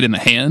shoots the kid in the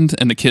hand,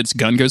 and the kid's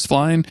gun goes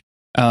flying.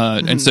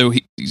 And so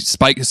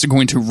Spike is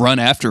going to run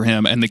after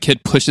him, and the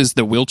kid pushes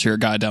the wheelchair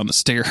guy down the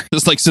stairs.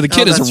 It's like, so the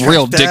kid is a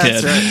real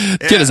dickhead. Right.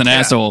 Yeah, kid is an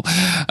asshole.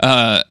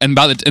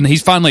 And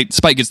he's finally,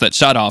 Spike gets that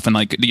shot off, and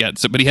like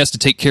but he has to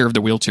take care of the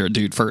wheelchair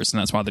dude first,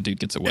 and that's why the dude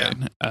gets away.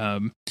 Yeah.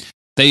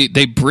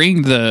 They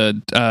bring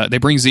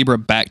Zebra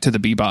back to the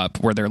Bebop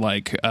where they're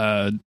like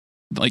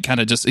kind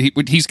of just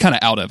he's kind of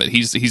out of it.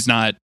 He's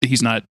not.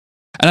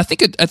 And I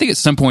think at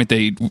some point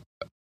the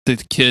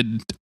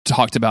kid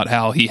talked about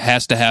how he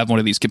has to have one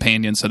of these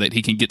companions so that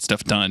he can get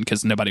stuff done,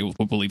 because nobody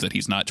will believe that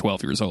he's not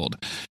 12 years old.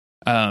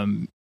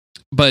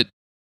 But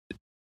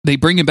they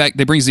bring him back.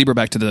 They bring Zebra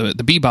back to the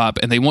Bebop,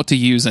 and they want to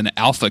use an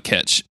alpha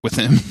catch with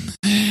him,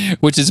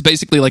 which is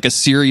basically like a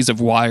series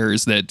of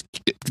wires that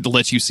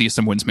lets you see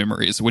someone's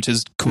memories, which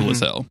is cool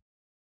as hell.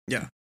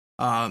 Yeah.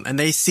 And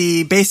they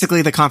see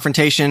basically the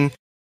confrontation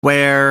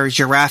where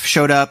Giraffe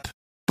showed up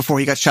before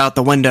he got shot out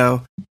the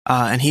window,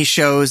 and he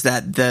shows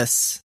that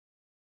this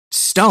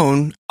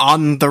stone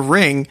on the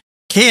ring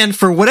can,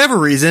 for whatever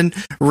reason,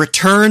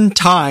 return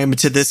time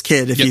to this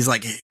kid if he's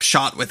like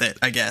shot with it,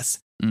 I guess.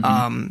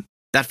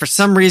 That for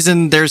some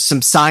reason there's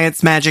some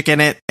science magic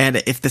in it, and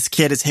if this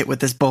kid is hit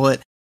with this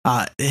bullet,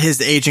 his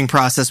aging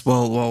process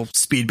will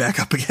speed back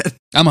up again.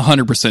 I'm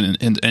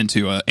 100%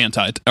 into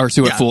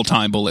a full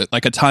time bullet.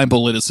 Like a time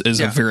bullet is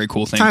a very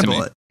cool thing time to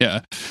bullet. Me.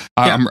 Yeah,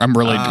 I'm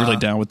really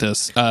down with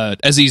this.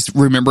 As he's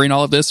remembering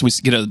all of this, we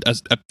get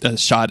a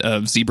shot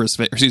of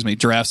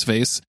Giraffe's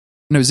face.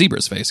 No,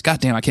 Zebra's face. God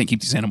damn, I can't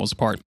keep these animals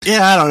apart. Yeah,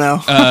 I don't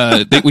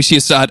know. We see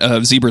a shot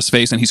of Zebra's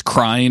face, and he's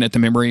crying at the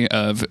memory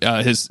of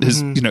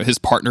his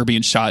partner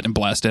being shot and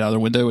blasted out of the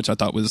window, which I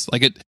thought was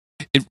like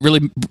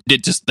they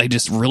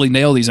just really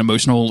nail these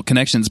emotional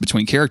connections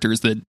between characters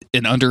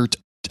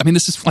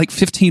this is like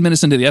 15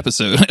 minutes into the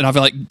episode, and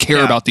I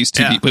care about these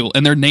two people,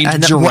 and they're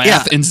named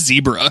Giraffe and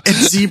Zebra.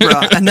 It's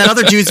Zebra, and that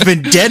other dude's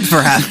been dead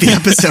for half the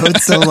episode,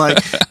 so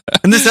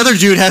and this other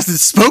dude hasn't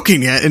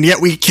spoken yet, and yet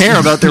we care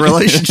about their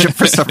relationship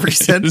for some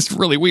reason. It's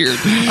really weird.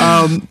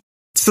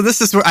 So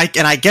this is where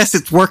I guess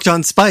it's worked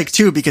on Spike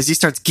too, because he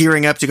starts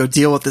gearing up to go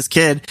deal with this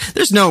kid.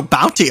 There's no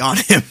bounty on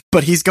him,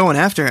 but he's going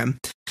after him.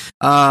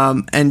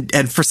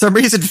 And for some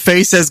reason,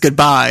 Faye says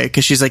goodbye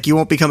because she's like, "You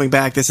won't be coming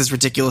back. This is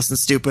ridiculous and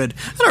stupid."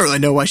 I don't really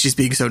know why she's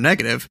being so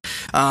negative.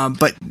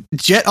 But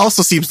Jet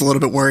also seems a little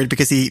bit worried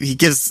because he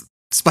gives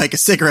Spike a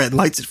cigarette and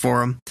lights it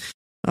for him.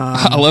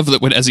 I love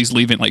that when as he's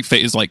leaving, like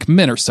Faye is like,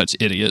 "Men are such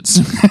idiots."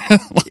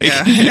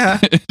 Yeah,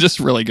 just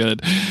really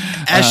good.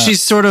 As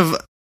she's sort of,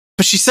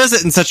 but she says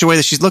it in such a way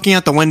that she's looking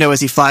out the window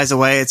as he flies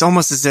away. It's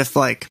almost as if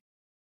like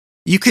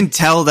you can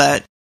tell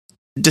that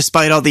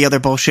despite all the other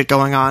bullshit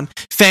going on,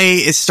 Faye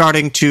is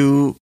starting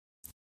to,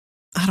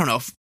 I don't know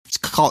if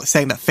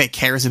saying that Faye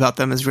cares about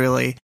them is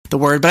really the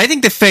word, but I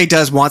think that Faye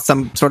does want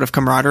some sort of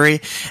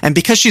camaraderie, and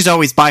because she's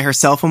always by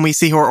herself when we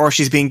see her, or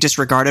she's being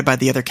disregarded by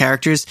the other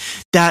characters,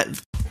 that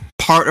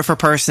part of her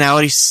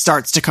personality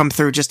starts to come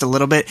through just a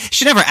little bit.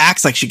 She never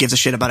acts like she gives a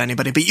shit about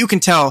anybody, but you can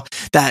tell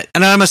that,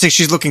 and I'm not saying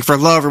she's looking for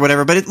love or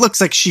whatever, but it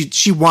looks like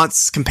she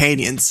wants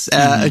companions,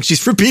 and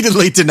she's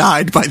repeatedly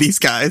denied by these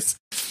guys.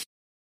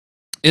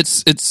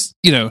 It's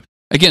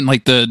again,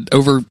 like the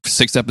over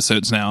 6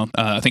 episodes now,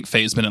 I think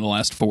Faye's been in the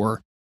last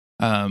 4.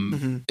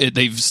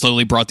 They've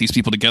slowly brought these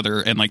people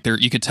together, and like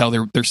you could tell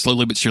they're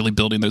slowly but surely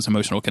building those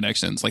emotional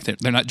connections. Like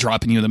they're not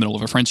dropping you in the middle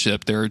of a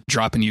friendship, they're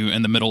dropping you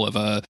in the middle of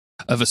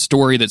a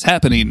story that's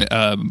happening,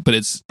 but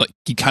it's like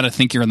you kind of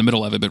think you're in the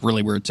middle of it, but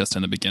really we're just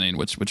in the beginning,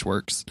 which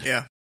works.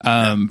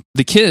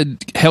 The kid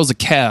hails a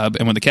cab,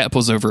 and when the cab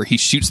pulls over, he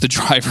shoots the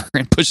driver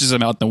and pushes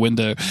him out the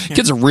window.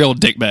 Kid's a real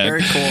dickbag.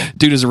 Very cool.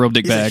 Dude is a real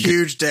dickbag. He's a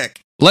huge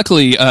dick.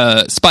 Luckily,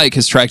 Spike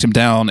has tracked him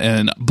down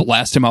and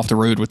blasted him off the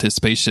road with his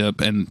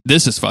spaceship, and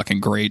this is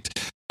fucking great.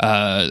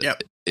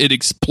 It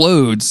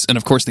explodes, and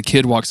of course the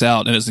kid walks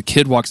out, and as the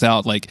kid walks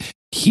out, like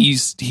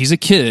he's a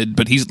kid,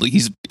 but he's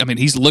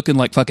looking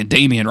like fucking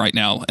Damien right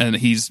now, and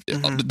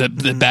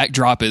the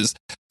backdrop is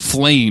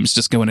flames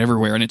just going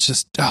everywhere, and it's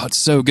just it's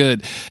so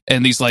good.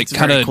 And these like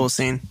kind of cool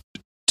scene,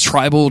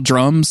 tribal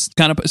drums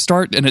kind of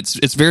start, and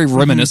it's very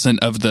reminiscent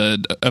of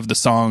the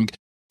song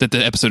that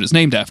the episode is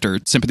named after,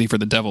 Sympathy for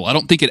the Devil. I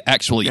don't think it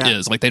actually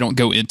is. Like they don't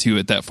go into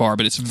it that far,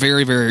 but it's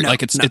very, very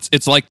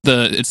it's like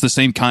it's the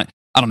same kind.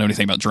 I don't know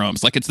anything about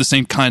drums. Like it's the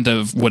same kind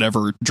of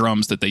whatever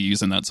drums that they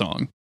use in that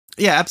song.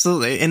 Yeah,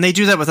 absolutely. And they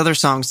do that with other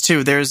songs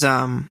too. There's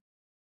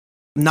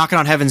Knocking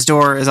on Heaven's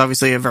Door is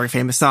obviously a very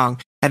famous song,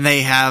 and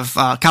they have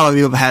Cowboy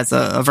Bebop has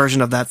a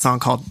version of that song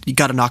called You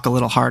Gotta Knock a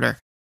Little Harder.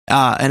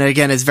 And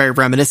again, is very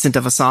reminiscent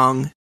of a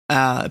song,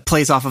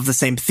 plays off of the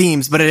same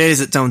themes, but it is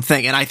its own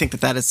thing. And I think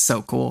that is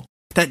so cool.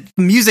 That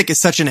music is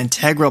such an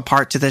integral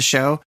part to this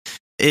show.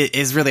 It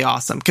is really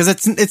awesome because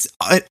it's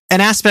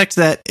an aspect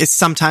that is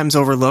sometimes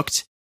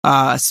overlooked,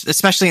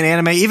 especially in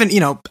anime. Even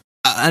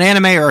an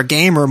anime or a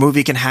game or a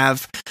movie can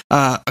have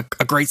a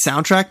great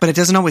soundtrack, but it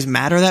doesn't always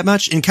matter that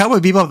much. In Cowboy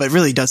Bebop, it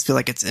really does feel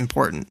like it's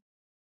important.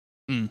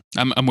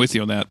 I'm with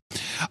you on that.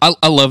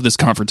 I love this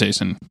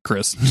confrontation,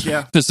 Chris.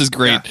 Yeah, this is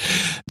great.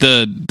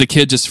 Yeah. The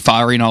kid just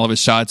firing all of his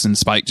shots, and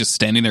Spike just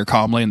standing there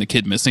calmly, and the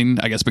kid missing.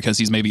 I guess because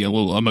he's maybe a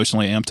little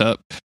emotionally amped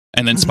up.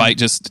 And then Spike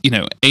just,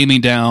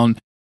 aiming down.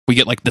 We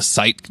get like the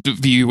sight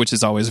view, which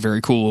is always very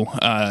cool.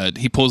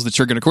 He pulls the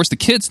trigger, and of course the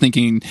kid's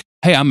thinking,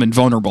 "Hey, I'm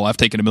invulnerable. I've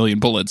taken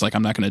 1,000,000 bullets. Like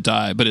I'm not going to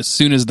die." But as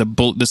soon as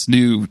this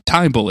new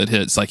time bullet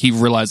hits, like he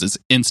realizes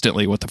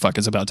instantly what the fuck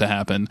is about to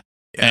happen.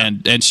 Yeah.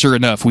 And sure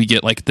enough, we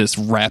get like this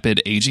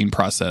rapid aging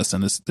process,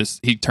 and this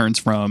he turns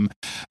from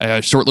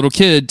a short little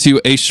kid to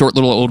a short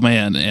little old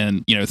man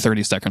in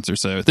 30 seconds or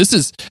so.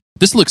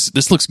 This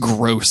looks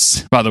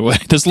gross, by the way.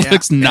 This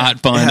looks not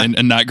fun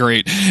and not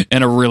great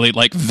in a really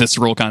like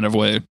visceral kind of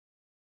way.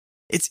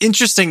 It's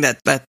interesting that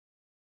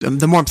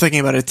the more I'm thinking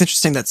about it, it's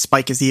interesting that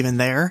Spike is even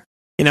there.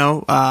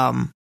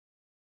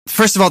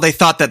 First of all, they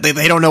thought that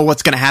they don't know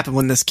what's going to happen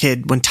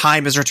when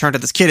time is returned to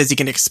this kid. Is he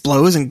going to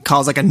explode and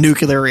cause like a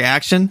nuclear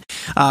reaction?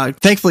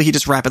 Thankfully, he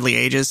just rapidly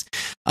ages.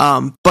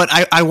 But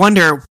I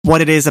wonder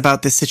what it is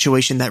about this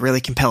situation that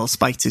really compels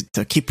Spike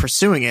to keep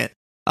pursuing it,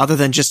 other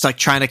than just like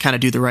trying to kind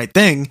of do the right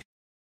thing.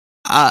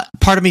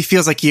 Part of me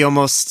feels like he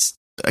almost,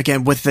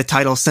 again, with the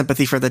title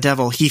Sympathy for the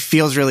Devil, he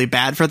feels really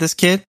bad for this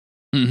kid,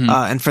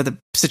 and for the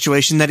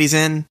situation that he's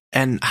in,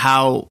 and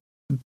how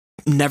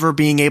never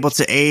being able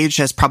to age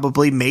has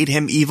probably made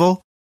him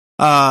evil.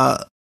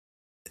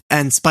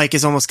 And Spike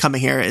is almost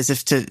coming here as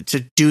if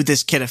to do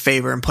this kid a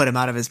favor and put him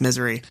out of his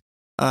misery.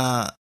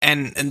 So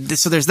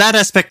there's that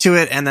aspect to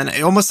it, and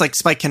then almost like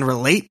Spike can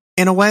relate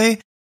in a way.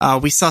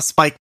 We saw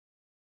Spike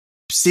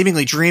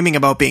seemingly dreaming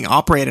about being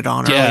operated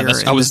on. Yeah,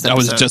 I was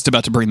just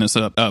about to bring this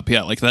up.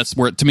 Yeah, like that's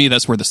where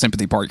the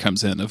sympathy part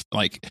comes in, of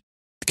like,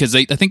 because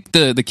I think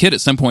the kid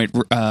at some point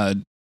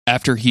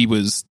after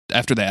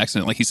the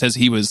accident, like he says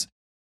he was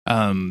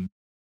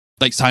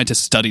like scientists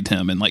studied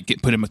him and like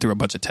put him through a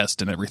bunch of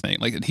tests and everything.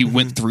 Like he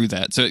went through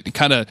that, so it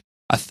kind of.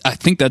 I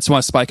think that's why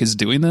Spike is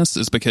doing this,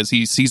 is because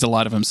he sees a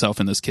lot of himself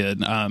in this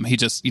kid. He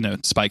just,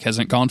 Spike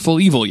hasn't gone full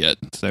evil yet.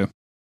 So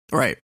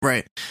right.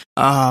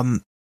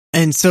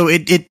 And so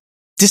it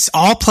this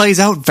all plays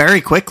out very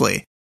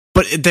quickly,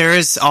 but there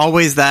is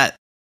always that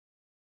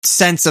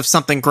sense of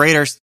something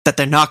greater that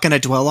they're not going to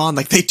dwell on.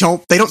 Like they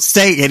don't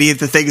say any of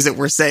the things that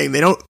we're saying.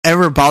 They don't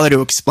ever bother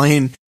to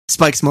explain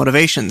Spike's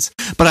motivations.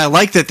 But I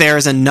like that there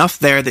is enough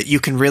there that you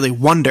can really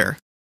wonder,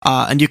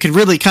 and you can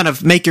really kind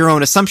of make your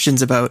own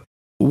assumptions about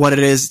what it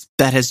is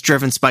that has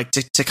driven Spike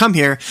to come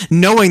here,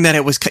 knowing that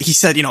he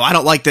said, I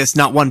don't like this,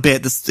 not one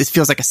bit. This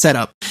feels like a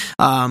setup.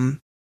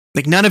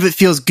 Like none of it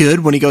feels good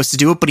when he goes to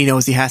do it, but he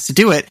knows he has to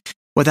do it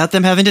without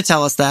them having to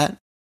tell us that,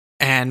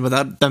 and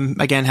without them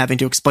again having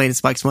to explain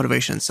Spike's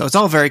motivations. So it's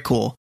all very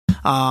cool.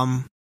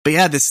 But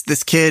yeah,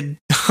 this kid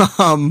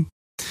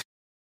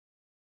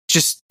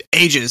just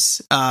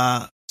ages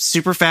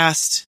super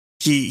fast.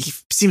 He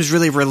seems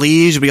really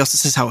relieved, but he also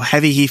says how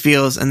heavy he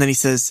feels, and then he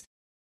says,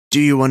 "Do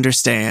you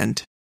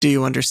understand? Do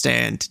you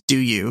understand? Do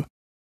you?"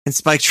 And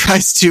Spike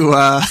tries to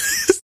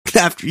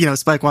after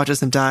Spike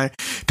watches him die,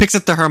 picks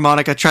up the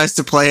harmonica, tries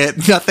to play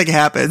it, nothing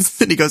happens,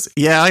 and he goes,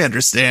 "Yeah, I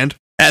understand,"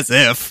 as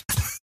if.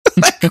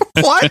 Like,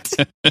 what?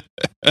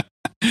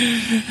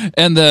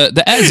 And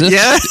the as if,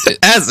 yeah,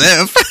 as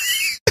if.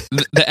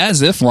 The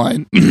as if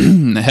line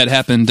had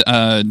happened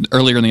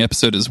earlier in the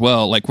episode as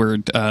well, like where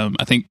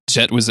I think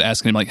Jet was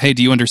asking him, like, "Hey,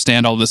 do you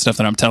understand all this stuff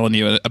that I'm telling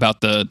you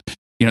about the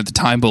the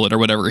time bullet or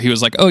whatever?" He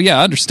was like, "Oh yeah,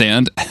 I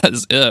understand,"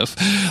 as if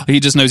he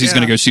just knows he's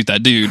going to go shoot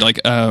that dude. Like,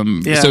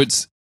 so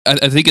it's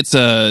I think it's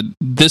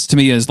this to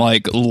me is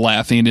like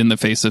laughing in the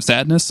face of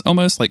sadness,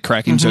 almost like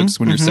cracking jokes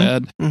when you're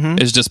sad,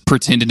 is just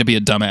pretending to be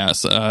a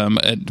dumbass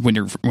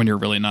when you're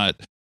really not.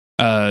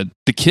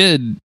 The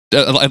kid.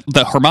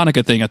 The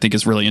harmonica thing I think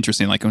is really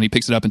interesting. Like when he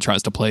picks it up and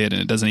tries to play it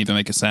and it doesn't even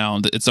make a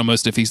sound, it's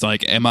almost if he's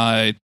like, am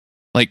I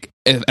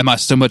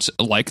so much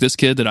like this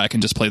kid that I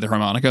can just play the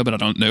harmonica, but I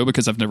don't know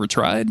because I've never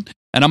tried.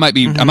 And I might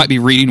be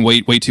reading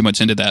way too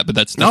much into that, but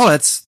that's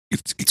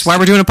it's why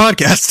we're doing a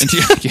podcast.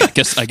 Yeah,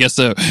 I guess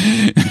so.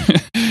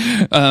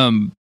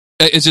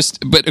 It's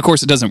just, but of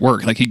course it doesn't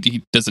work. Like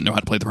he doesn't know how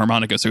to play the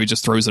harmonica, so he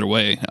just throws it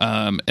away.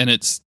 And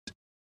it's.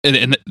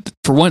 And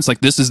for once,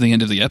 like this is the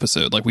end of the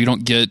episode. Like we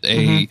don't get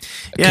a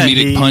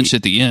comedic punch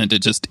at the end.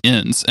 It just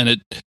ends, and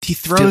he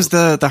throws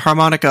the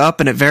harmonica up,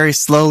 and it very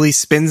slowly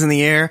spins in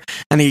the air,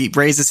 and he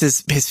raises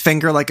his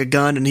finger like a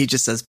gun, and he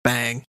just says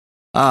 "bang."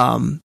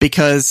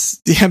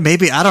 Because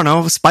maybe I don't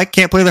know. Spike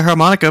can't play the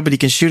harmonica, but he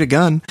can shoot a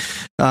gun.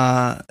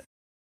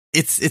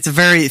 It's a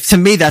very, to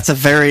me, that's a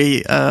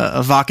very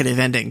evocative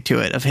ending to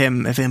it of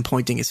him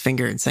pointing his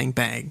finger and saying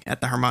 "bang"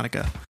 at the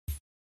harmonica.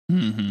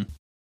 Mm-hmm.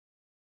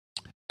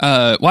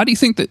 Why do you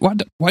think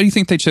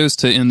they chose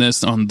to end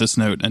this on this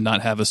note and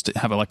not have us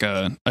have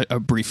a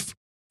brief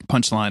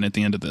punchline at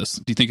the end of this?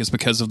 Do you think it's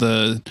because of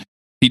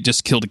he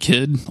just killed a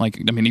kid? Like,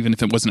 I mean, even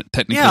if it wasn't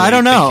technically I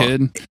don't know. a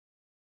kid.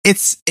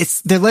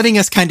 It's they're letting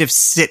us kind of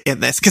sit in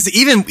this, because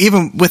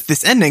even with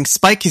this ending,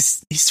 Spike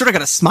he's sort of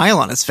got a smile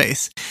on his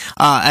face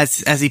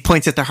as he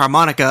points at the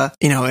harmonica,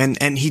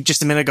 and he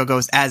just a minute ago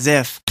goes as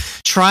if,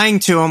 trying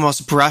to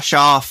almost brush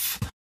off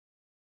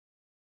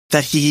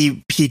that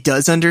he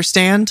does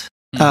understand.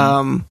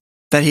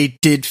 That he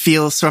did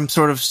feel some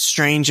sort of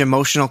strange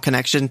emotional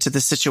connection to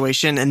the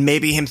situation, and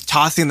maybe him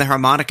tossing the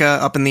harmonica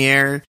up in the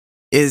air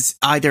is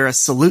either a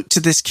salute to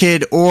this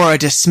kid or a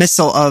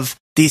dismissal of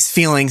these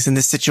feelings in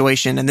this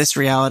situation and this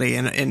reality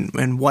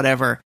and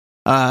whatever.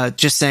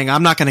 Just saying,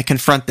 I'm not going to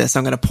confront this.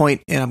 I'm going to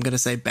point and I'm going to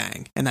say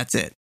bang, and that's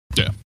it.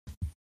 Yeah.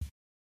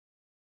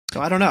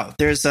 So I don't know.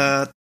 There's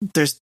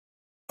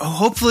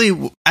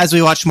hopefully as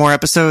we watch more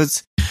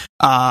episodes,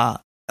 I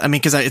mean,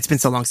 because it's been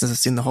so long since I've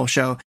seen the whole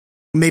show.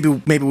 Maybe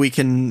we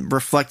can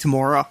reflect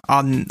more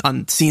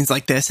on scenes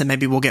like this, and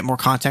maybe we'll get more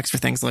context for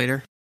things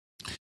later.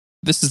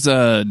 This is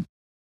the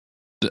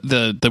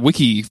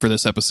wiki for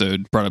this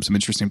episode brought up some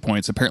interesting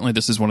points. Apparently,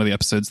 this is one of the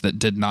episodes that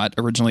did not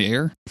originally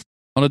air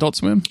on Adult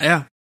Swim.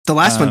 Yeah, the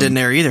last one didn't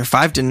air either.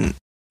 5 didn't.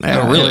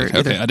 Oh, really?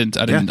 Okay, I didn't.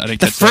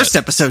 The first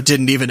episode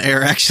didn't even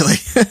air. Actually,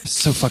 it's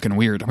so fucking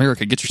weird.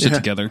 America, get your shit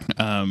together.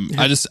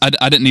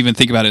 I didn't even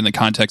think about it in the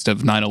context of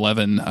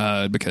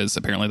 9/11 because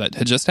apparently that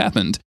had just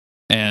happened.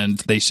 And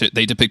they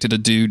depicted a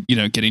dude,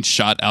 getting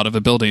shot out of a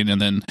building, and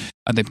then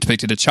they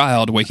depicted a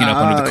child waking up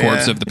under the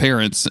corpse of the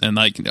parents, and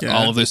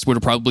all of this would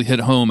have probably hit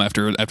home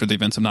after the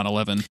events of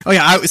 9/11. Oh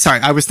yeah,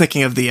 I was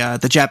thinking of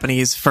the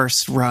Japanese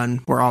first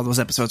run where all those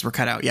episodes were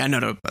cut out. Yeah,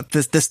 no,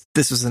 this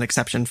was an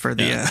exception for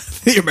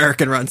the the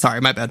American run.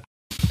 Sorry, my bad.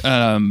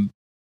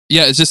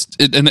 Yeah, it's just,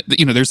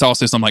 there's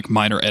also some like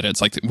minor edits.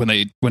 Like when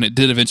it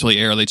did eventually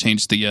air, they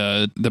changed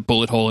the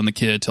bullet hole in the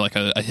kid to like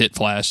a hit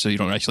flash, so you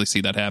don't actually see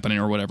that happening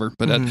or whatever.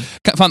 But kind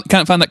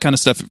of find that kind of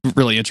stuff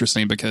really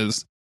interesting,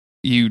 because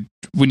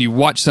when you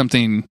watch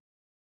something,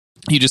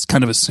 you just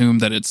kind of assume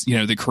that it's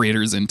the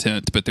creator's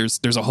intent, but there's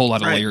a whole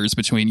lot of layers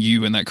between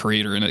you and that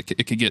creator, and it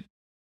could get.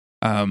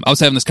 I was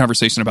having this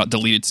conversation about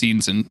deleted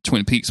scenes in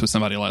Twin Peaks with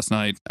somebody last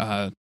night.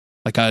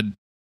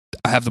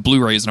 I have the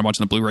Blu-rays and I'm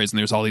watching the Blu-rays and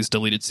there's all these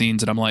deleted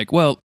scenes, and I'm like,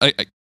 well, I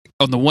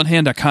on the one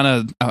hand, I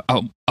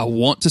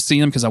want to see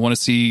them because I want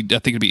to see. I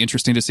think it'd be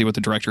interesting to see what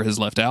the director has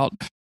left out,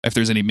 if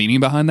there's any meaning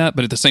behind that.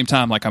 But at the same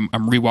time, like I'm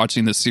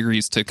rewatching this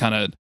series to kind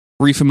of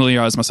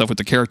refamiliarize myself with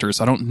the characters.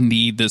 So I don't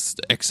need this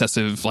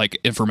excessive like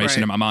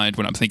information Right. in my mind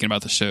when I'm thinking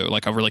about the show.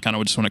 Like I really kind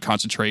of just want to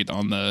concentrate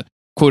on the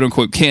quote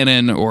unquote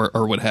canon or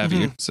what have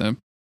you. So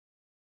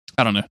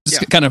I don't know.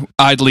 Just kind of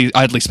idly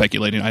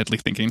speculating, idly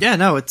thinking. Yeah,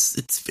 no,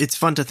 it's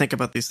fun to think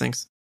about these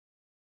things.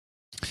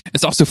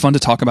 It's also fun to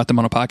talk about them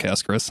on a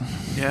podcast, Chris.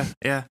 Yeah.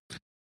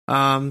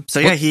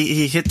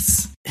 He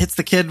hits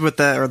the kid with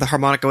the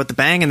harmonica with the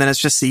bang, and then it's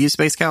just "See You,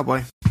 Space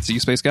Cowboy." See You,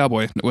 Space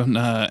Cowboy.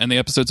 And the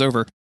episode's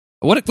over.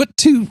 What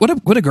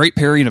a great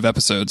pairing of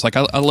episodes. Like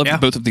I love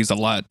both of these a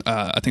lot.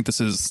 I think this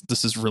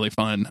is really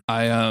fun.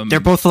 They're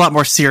both a lot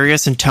more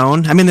serious in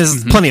tone. I mean,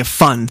 there's plenty of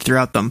fun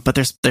throughout them, but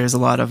there's a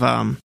lot of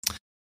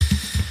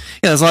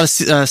there's a lot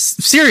of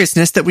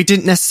seriousness that we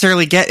didn't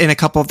necessarily get in a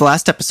couple of the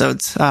last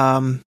episodes.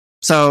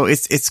 So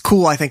it's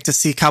cool, I think, to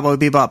see Cowboy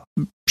Bebop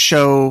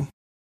show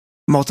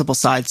multiple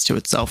sides to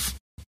itself.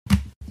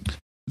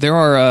 There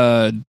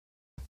are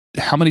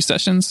how many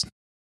sessions?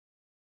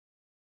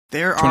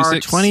 There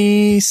 26? Are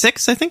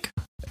 26, I think.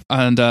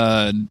 And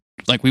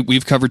like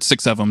we've covered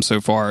 6 of them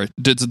so far.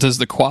 Does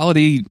the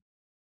quality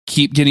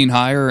keep getting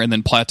higher and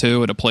then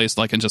plateau at a place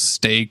like and just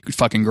stay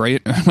fucking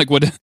great? Like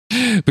what?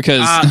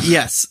 Because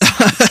yes.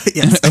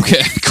 Yes.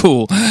 Okay,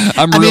 cool.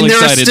 I'm really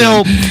excited.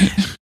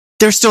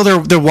 There's still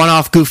their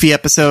one-off goofy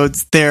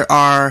episodes. There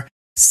are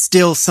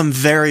still some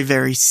very,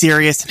 very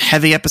serious and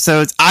heavy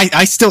episodes.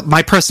 I still,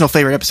 my personal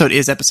favorite episode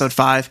is episode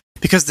 5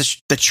 because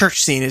the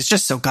church scene is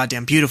just so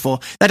goddamn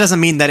beautiful. That doesn't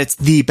mean that it's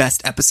the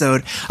best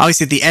episode.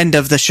 Obviously, the end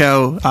of the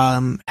show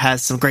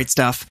has some great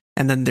stuff,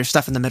 and then there's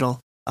stuff in the middle.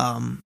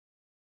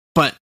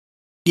 But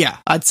yeah,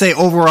 I'd say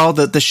overall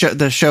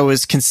the show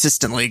is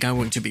consistently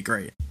going to be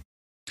great.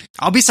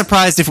 I'll be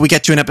surprised if we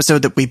get to an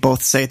episode that we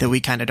both say that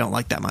we kind of don't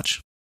like that much.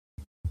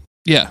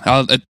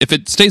 Yeah, if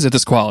it stays at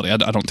this quality, I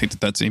don't think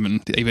that's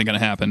even going to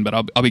happen. But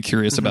I'll be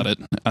curious about it.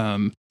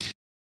 Do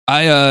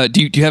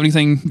you have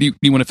anything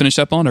you want to finish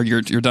up on, or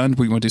you're done?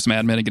 We want to do some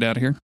admin and get out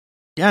of here?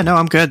 Yeah, no,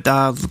 I'm good.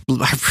 I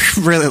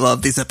really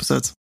love these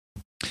episodes.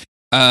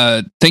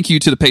 Thank you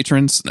to the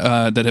patrons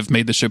that have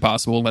made this show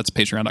possible. That's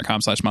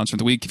patreon.com/monster of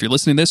the week. If you're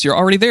listening to this, you're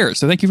already there.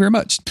 So thank you very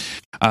much.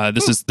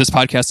 This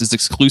podcast is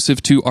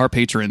exclusive to our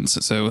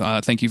patrons.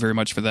 So thank you very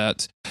much for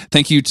that.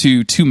 Thank you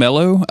to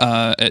 2Mellow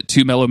at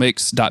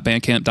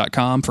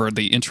 2mellowmakes.bandcamp.com for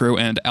the intro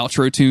and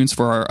outro tunes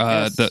for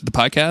our the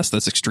podcast.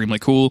 That's extremely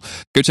cool.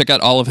 Go check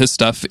out all of his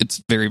stuff.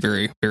 It's very,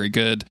 very, very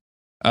good.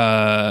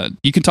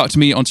 You can talk to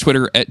me on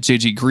Twitter at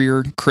JG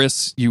Greer.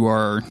 Chris, you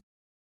are...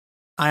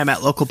 I am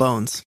at Local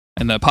Bones.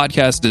 And the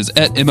podcast is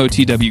at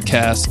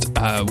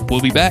MOTWcast.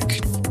 We'll be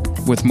back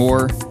with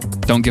more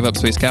Don't Give Up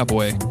Space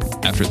Cowboy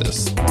after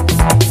this.